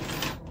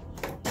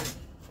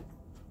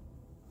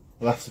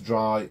 We'll have to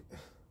dry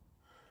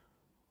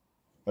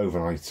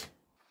overnight.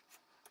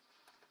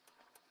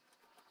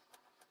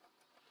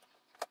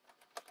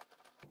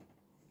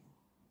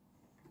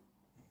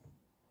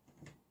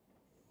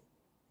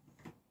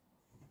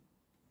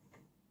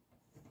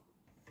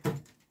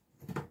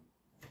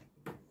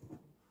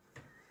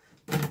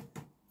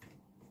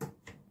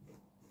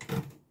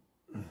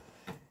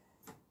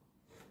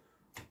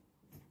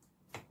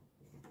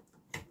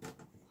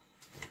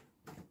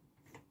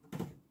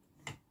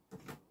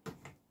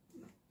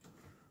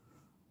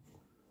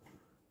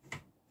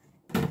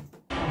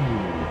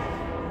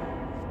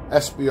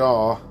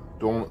 SBR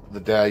done the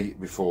day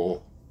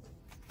before.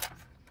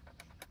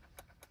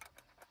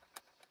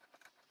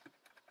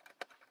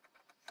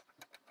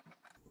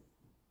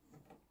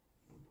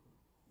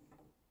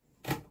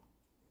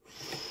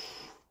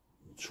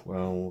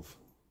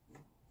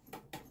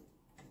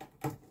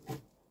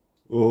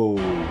 Oh,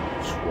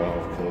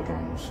 12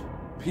 kilograms.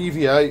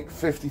 PVA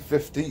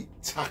 50/50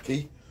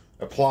 tacky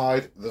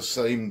applied the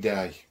same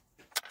day.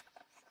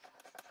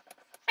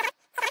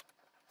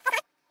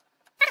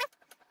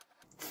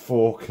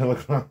 Four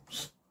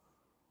kilograms.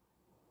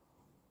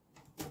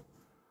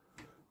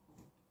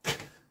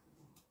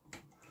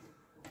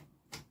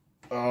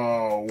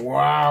 Oh,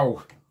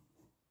 wow.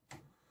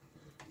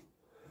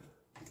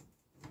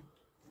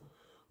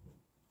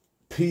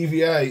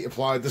 PVA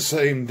applied the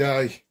same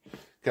day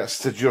gets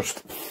to just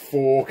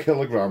 4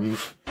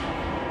 kilograms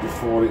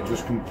before it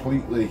just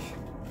completely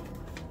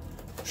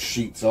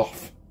sheets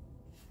off.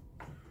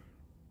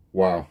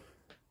 Wow.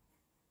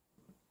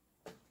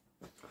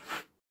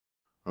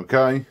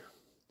 Okay,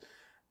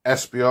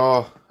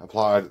 SBR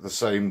applied the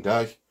same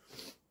day,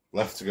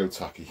 left to go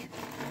tacky.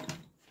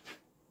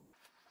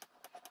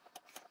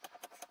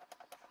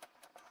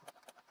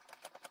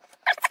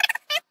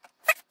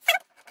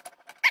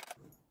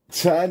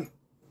 10,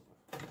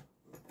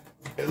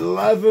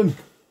 11.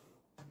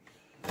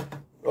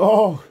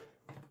 Oh,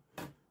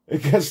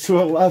 it gets to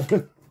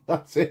 11.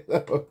 That's it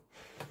though.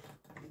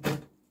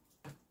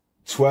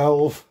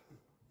 12.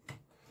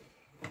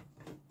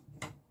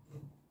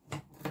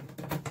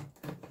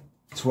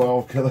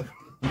 12 kilograms.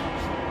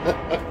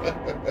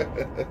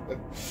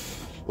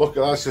 Look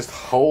at that, it's just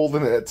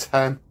holding it at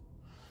 10.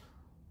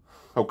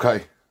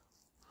 Okay.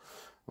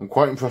 I'm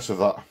quite impressed with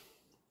that.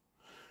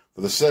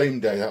 For the same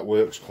day, that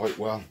works quite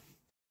well.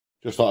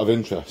 Just out of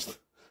interest,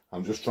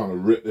 I'm just trying to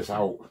rip this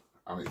out,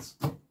 and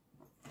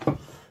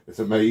it's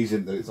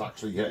amazing that it's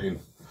actually getting.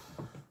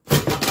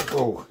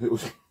 Oh, it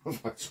was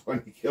like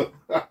 20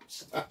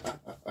 kilograms.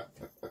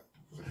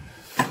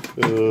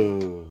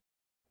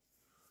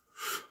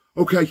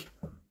 Okay,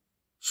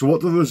 so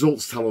what do the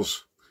results tell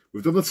us?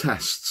 We've done the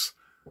tests.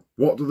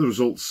 What do the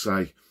results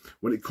say?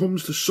 When it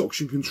comes to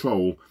suction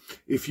control,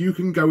 if you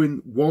can go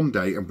in one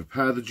day and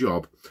prepare the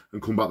job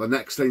and come back the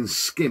next day and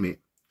skim it,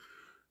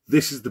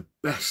 this is the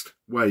best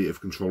way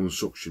of controlling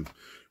suction.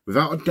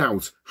 Without a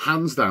doubt,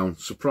 hands down,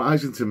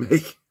 surprising to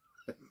me,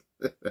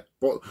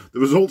 but the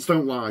results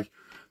don't lie.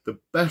 The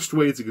best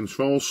way to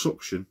control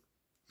suction,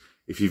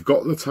 if you've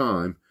got the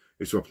time,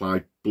 is to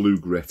apply Blue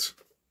Grit.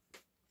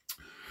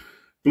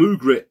 Blue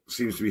Grit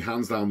seems to be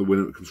hands down the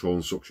winner at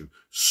controlling suction.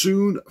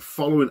 Soon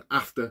following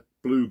after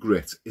Blue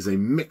Grit is a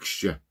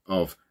mixture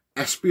of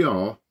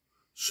SBR,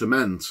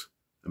 cement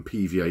and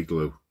PVA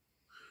glue.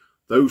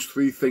 Those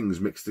three things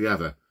mixed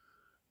together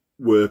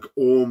work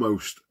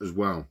almost as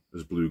well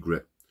as Blue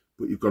Grit,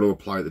 but you've got to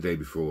apply it the day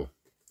before.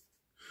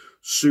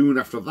 Soon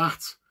after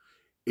that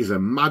is a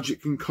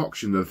magic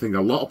concoction that I think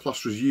a lot of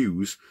plasterers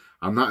use,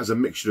 and that is a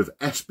mixture of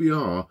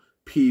SBR,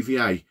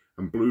 PVA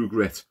and Blue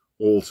Grit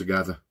all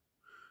together.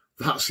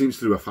 That seems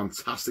to do a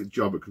fantastic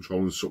job at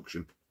controlling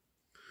suction.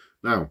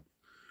 Now,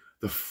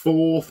 the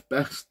fourth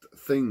best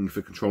thing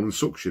for controlling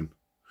suction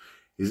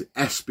is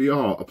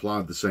SBR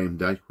applied the same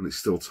day when it's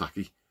still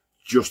tacky,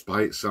 just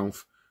by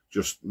itself,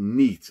 just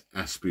neat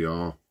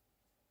SBR.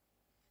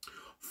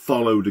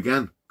 Followed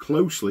again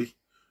closely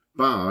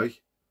by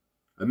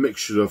a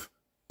mixture of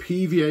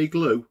PVA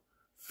glue,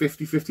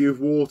 50-50 of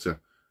water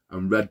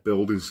and red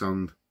building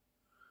sand.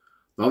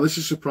 Now this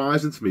is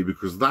surprising to me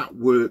because that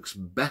works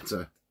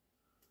better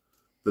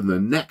than the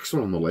next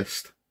one on the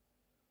list,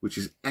 which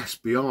is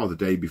SBR the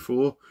day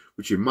before,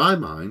 which in my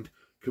mind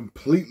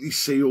completely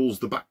seals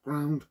the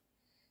background.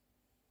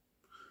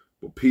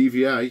 But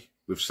PVA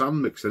with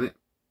sand mix in it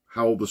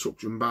held the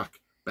suction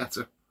back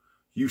better.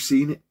 You've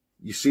seen it.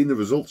 You've seen the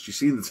results. You've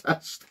seen the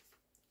test.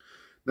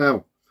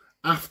 Now,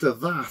 after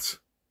that,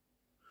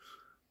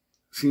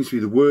 seems to be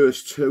the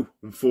worst too,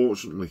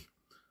 unfortunately.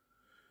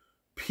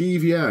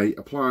 PVA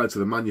applied to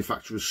the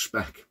manufacturer's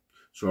spec.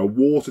 So a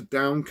watered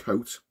down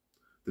coat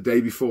the day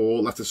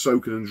before, let it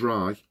soak in and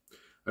dry,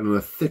 and then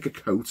a thicker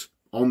coat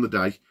on the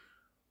day,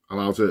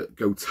 allowed to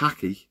go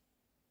tacky.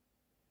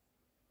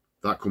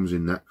 That comes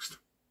in next.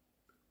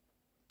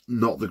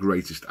 Not the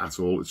greatest at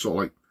all. It's sort of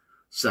like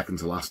second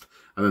to last.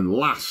 And then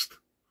last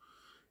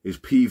is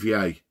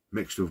PVA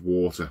mixed with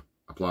water,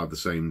 applied the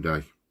same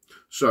day.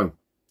 So,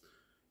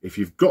 if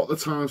you've got the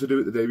time to do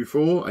it the day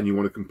before and you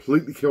want to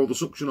completely kill the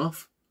suction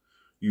off,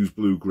 use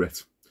Blue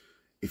Grit.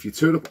 If you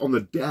turn up on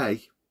the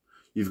day,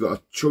 you've got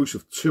a choice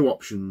of two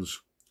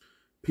options.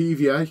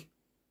 PVA,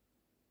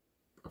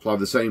 apply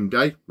the same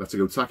day, let it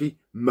go tacky.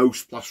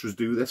 Most plasterers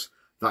do this.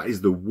 That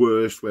is the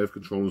worst way of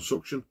controlling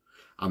suction.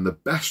 And the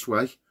best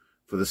way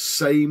for the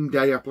same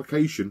day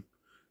application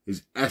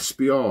is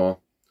SBR,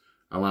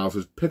 allows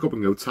us to pick up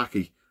and go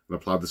tacky and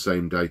apply the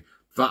same day.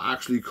 That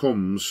actually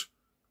comes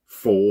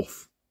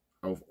fourth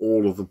out of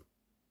all of them.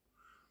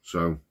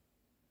 So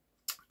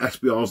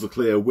SBR is the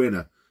clear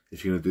winner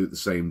if you're going to do it the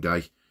same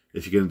day.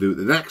 If you're going to do it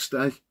the next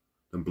day,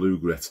 then Blue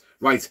Grit.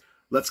 Right,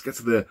 let's get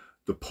to the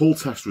pull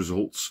test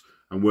results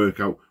and work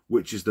out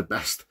which is the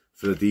best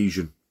for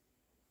adhesion.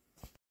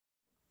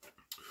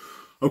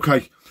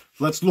 Okay,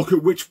 let's look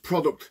at which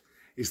product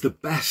is the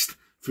best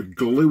for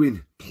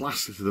gluing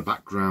plaster to the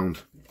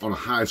background, on a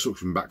high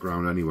suction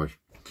background anyway.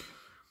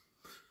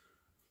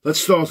 Let's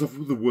start off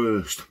with the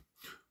worst.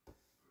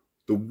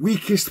 The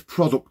weakest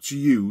product to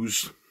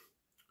use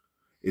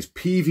is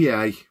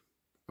PVA,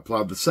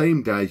 applied the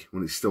same day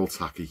when it's still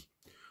tacky.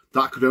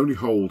 That could only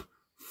hold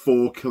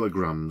 4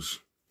 kilograms.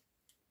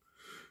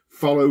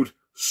 Followed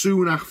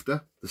soon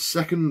after, the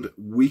second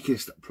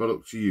weakest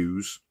product to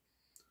use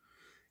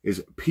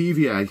is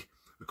PVA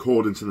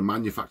according to the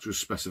manufacturer's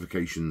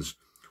specifications,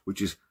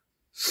 which is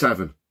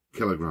 7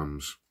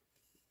 kilograms.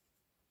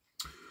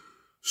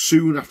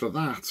 Soon after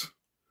that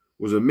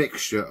was a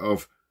mixture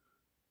of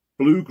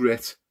Blue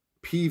Grit,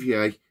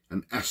 PVA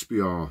and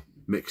SBR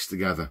mixed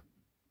together.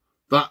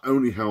 That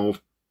only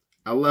held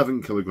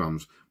 11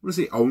 kilograms. When I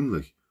say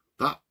only,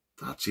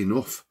 that's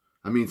enough.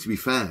 I mean, to be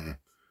fair,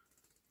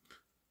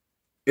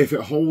 if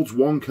it holds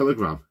 1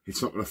 kilogram,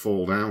 it's not going to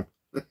fall down.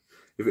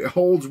 If it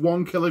holds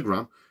 1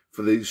 kilogram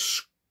for the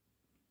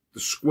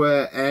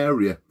square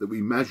area that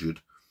we measured,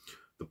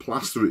 the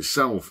plaster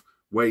itself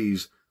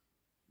weighs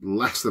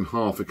less than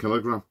half a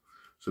kilogram.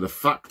 So the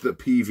fact that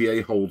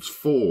PVA holds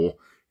 4,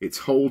 it's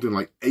holding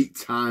like 8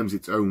 times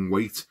its own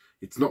weight.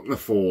 It's not going to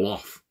fall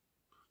off.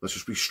 Let's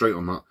just be straight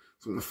on that.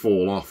 It's not going to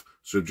fall off.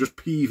 So just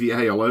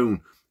PVA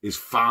alone is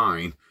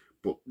fine,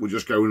 but we're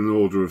just going in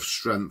order of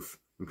strength.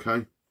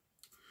 Okay.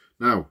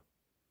 Now,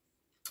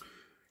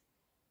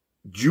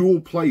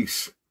 dual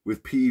place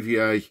with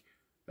PVA,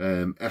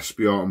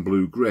 SBR and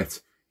Blue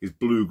Grit is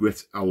Blue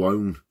Grit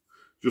alone.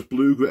 Just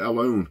Blue Grit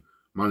alone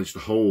managed to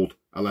hold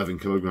 11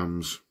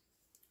 kilograms.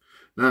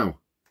 Now,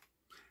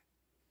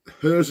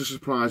 here's a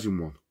surprising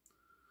one.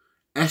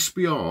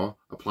 SBR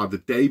applied the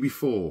day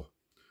before,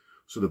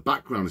 so the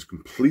background is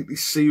completely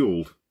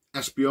sealed.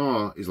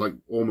 SBR is like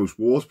almost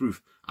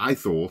waterproof. I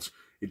thought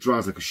it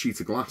dries like a sheet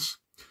of glass.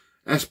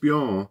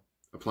 SBR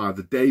applied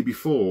the day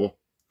before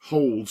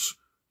holds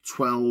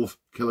 12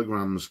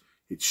 kilograms.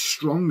 It's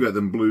stronger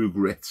than Blue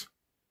Grit.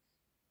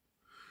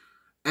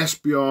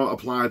 SBR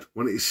applied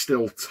when it is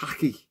still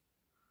tacky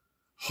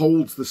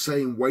holds the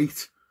same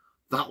weight.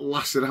 That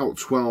lasted out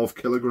 12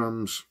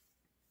 kilograms.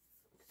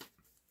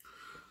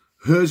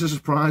 Here's a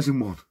surprising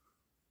one.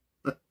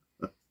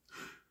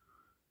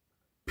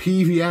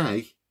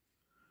 PVA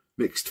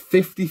mixed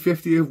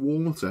 50-50 of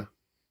water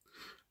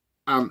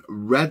and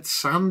red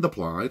sand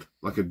applied,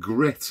 like a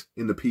grit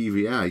in the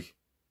PVA,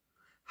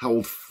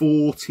 held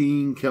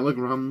 14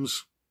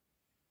 kilograms.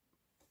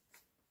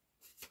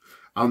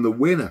 And the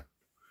winner,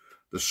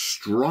 the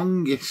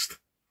strongest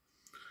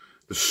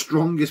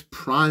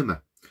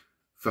primer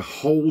for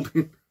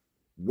holding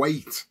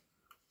weight,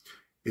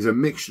 is a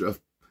mixture of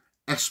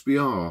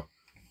SBR,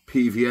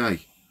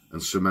 PVA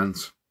and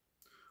cement.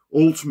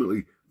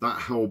 Ultimately,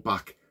 that held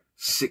back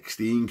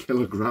 16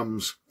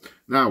 kilograms.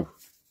 Now,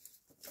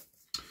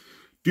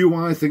 do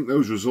I think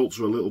those results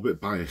are a little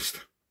bit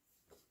biased?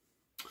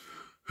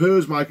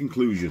 Here's my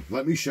conclusion.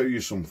 Let me show you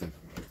something.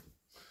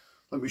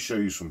 Let me show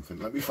you something.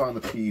 Let me find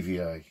the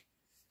PVA.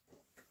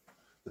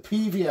 The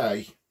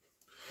PVA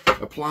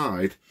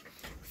applied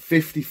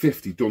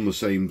 50-50 done the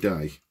same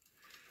day.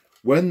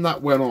 When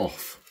that went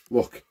off,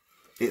 look,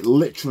 it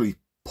literally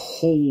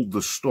pulled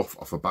the stuff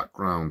off the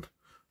background.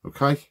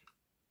 Okay?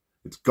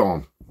 It's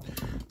gone.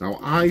 Now,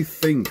 I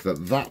think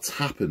that that's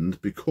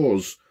happened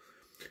because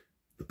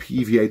the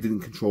PVA didn't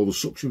control the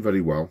suction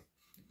very well.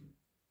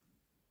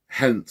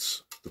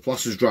 Hence, the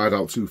plaster's dried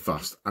out too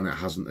fast and it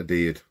hasn't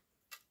adhered.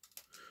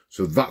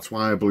 So that's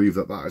why I believe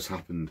that that has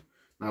happened.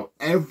 Now,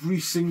 every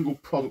single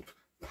product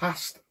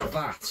past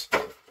that,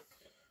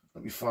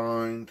 let me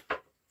find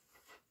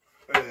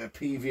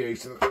PVA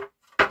to the,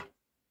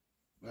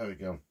 there we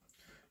go.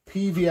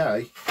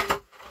 PVA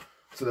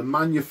to the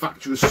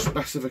manufacturer's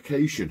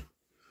specification.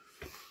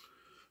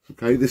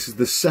 Okay, this is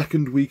the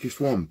second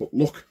weakest one, but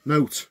look,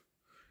 note,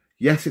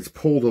 yes, it's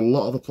pulled a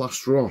lot of the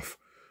plaster off,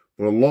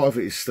 but a lot of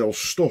it is still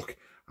stuck,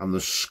 and the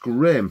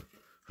SKRIM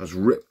has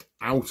ripped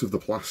out of the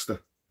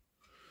plaster.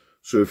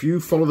 So if you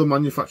follow the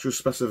manufacturer's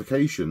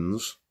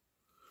specifications,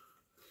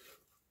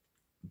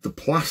 the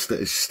plaster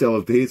is still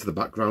adhered to the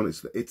background.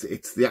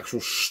 It's the actual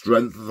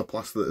strength of the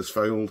plaster that has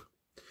failed.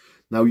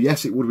 Now,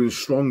 yes, it would have been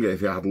stronger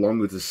if it had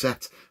longer to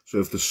set. So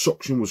if the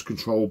suction was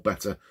controlled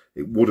better,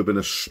 it would have been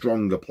a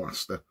stronger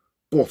plaster.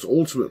 But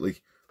ultimately,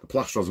 the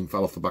plaster hasn't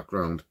fell off the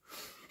background.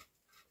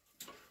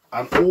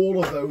 And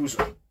all of those,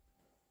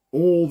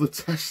 all the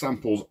test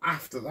samples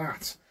after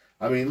that,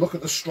 I mean, look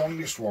at the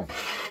strongest one.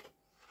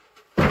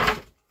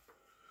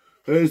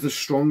 There's the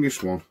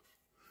strongest one.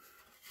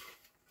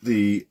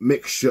 The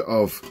mixture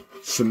of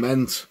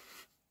cement,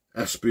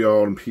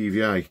 SBR and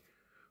PVA.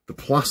 The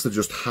plaster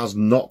just has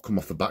not come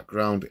off the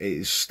background. It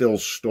is still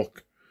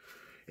stuck.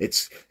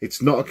 It's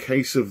not a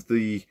case of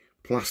the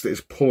plaster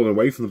is pulling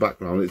away from the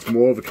background. It's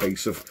more of a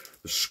case of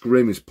the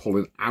SKRIM is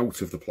pulling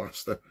out of the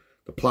plaster.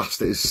 The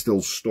plaster is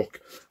still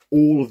stuck.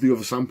 All of the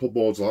other sample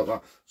boards like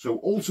that. So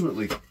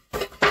ultimately,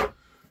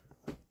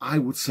 I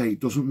would say it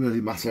doesn't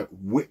really matter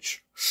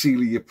which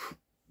sealer you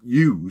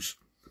use.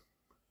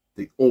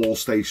 They all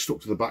stay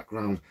stuck to the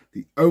background.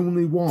 The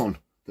only one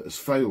that has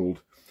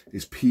failed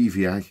is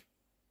PVA.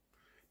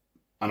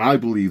 And I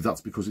believe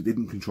that's because it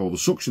didn't control the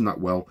suction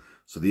that well.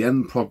 So the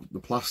end product, the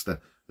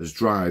plaster, has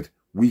dried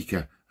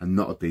weaker and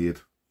not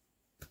adhered.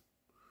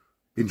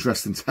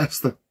 Interesting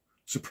tester.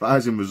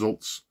 Surprising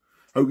results.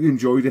 Hope you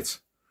enjoyed it.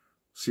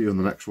 See you on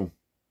the next one.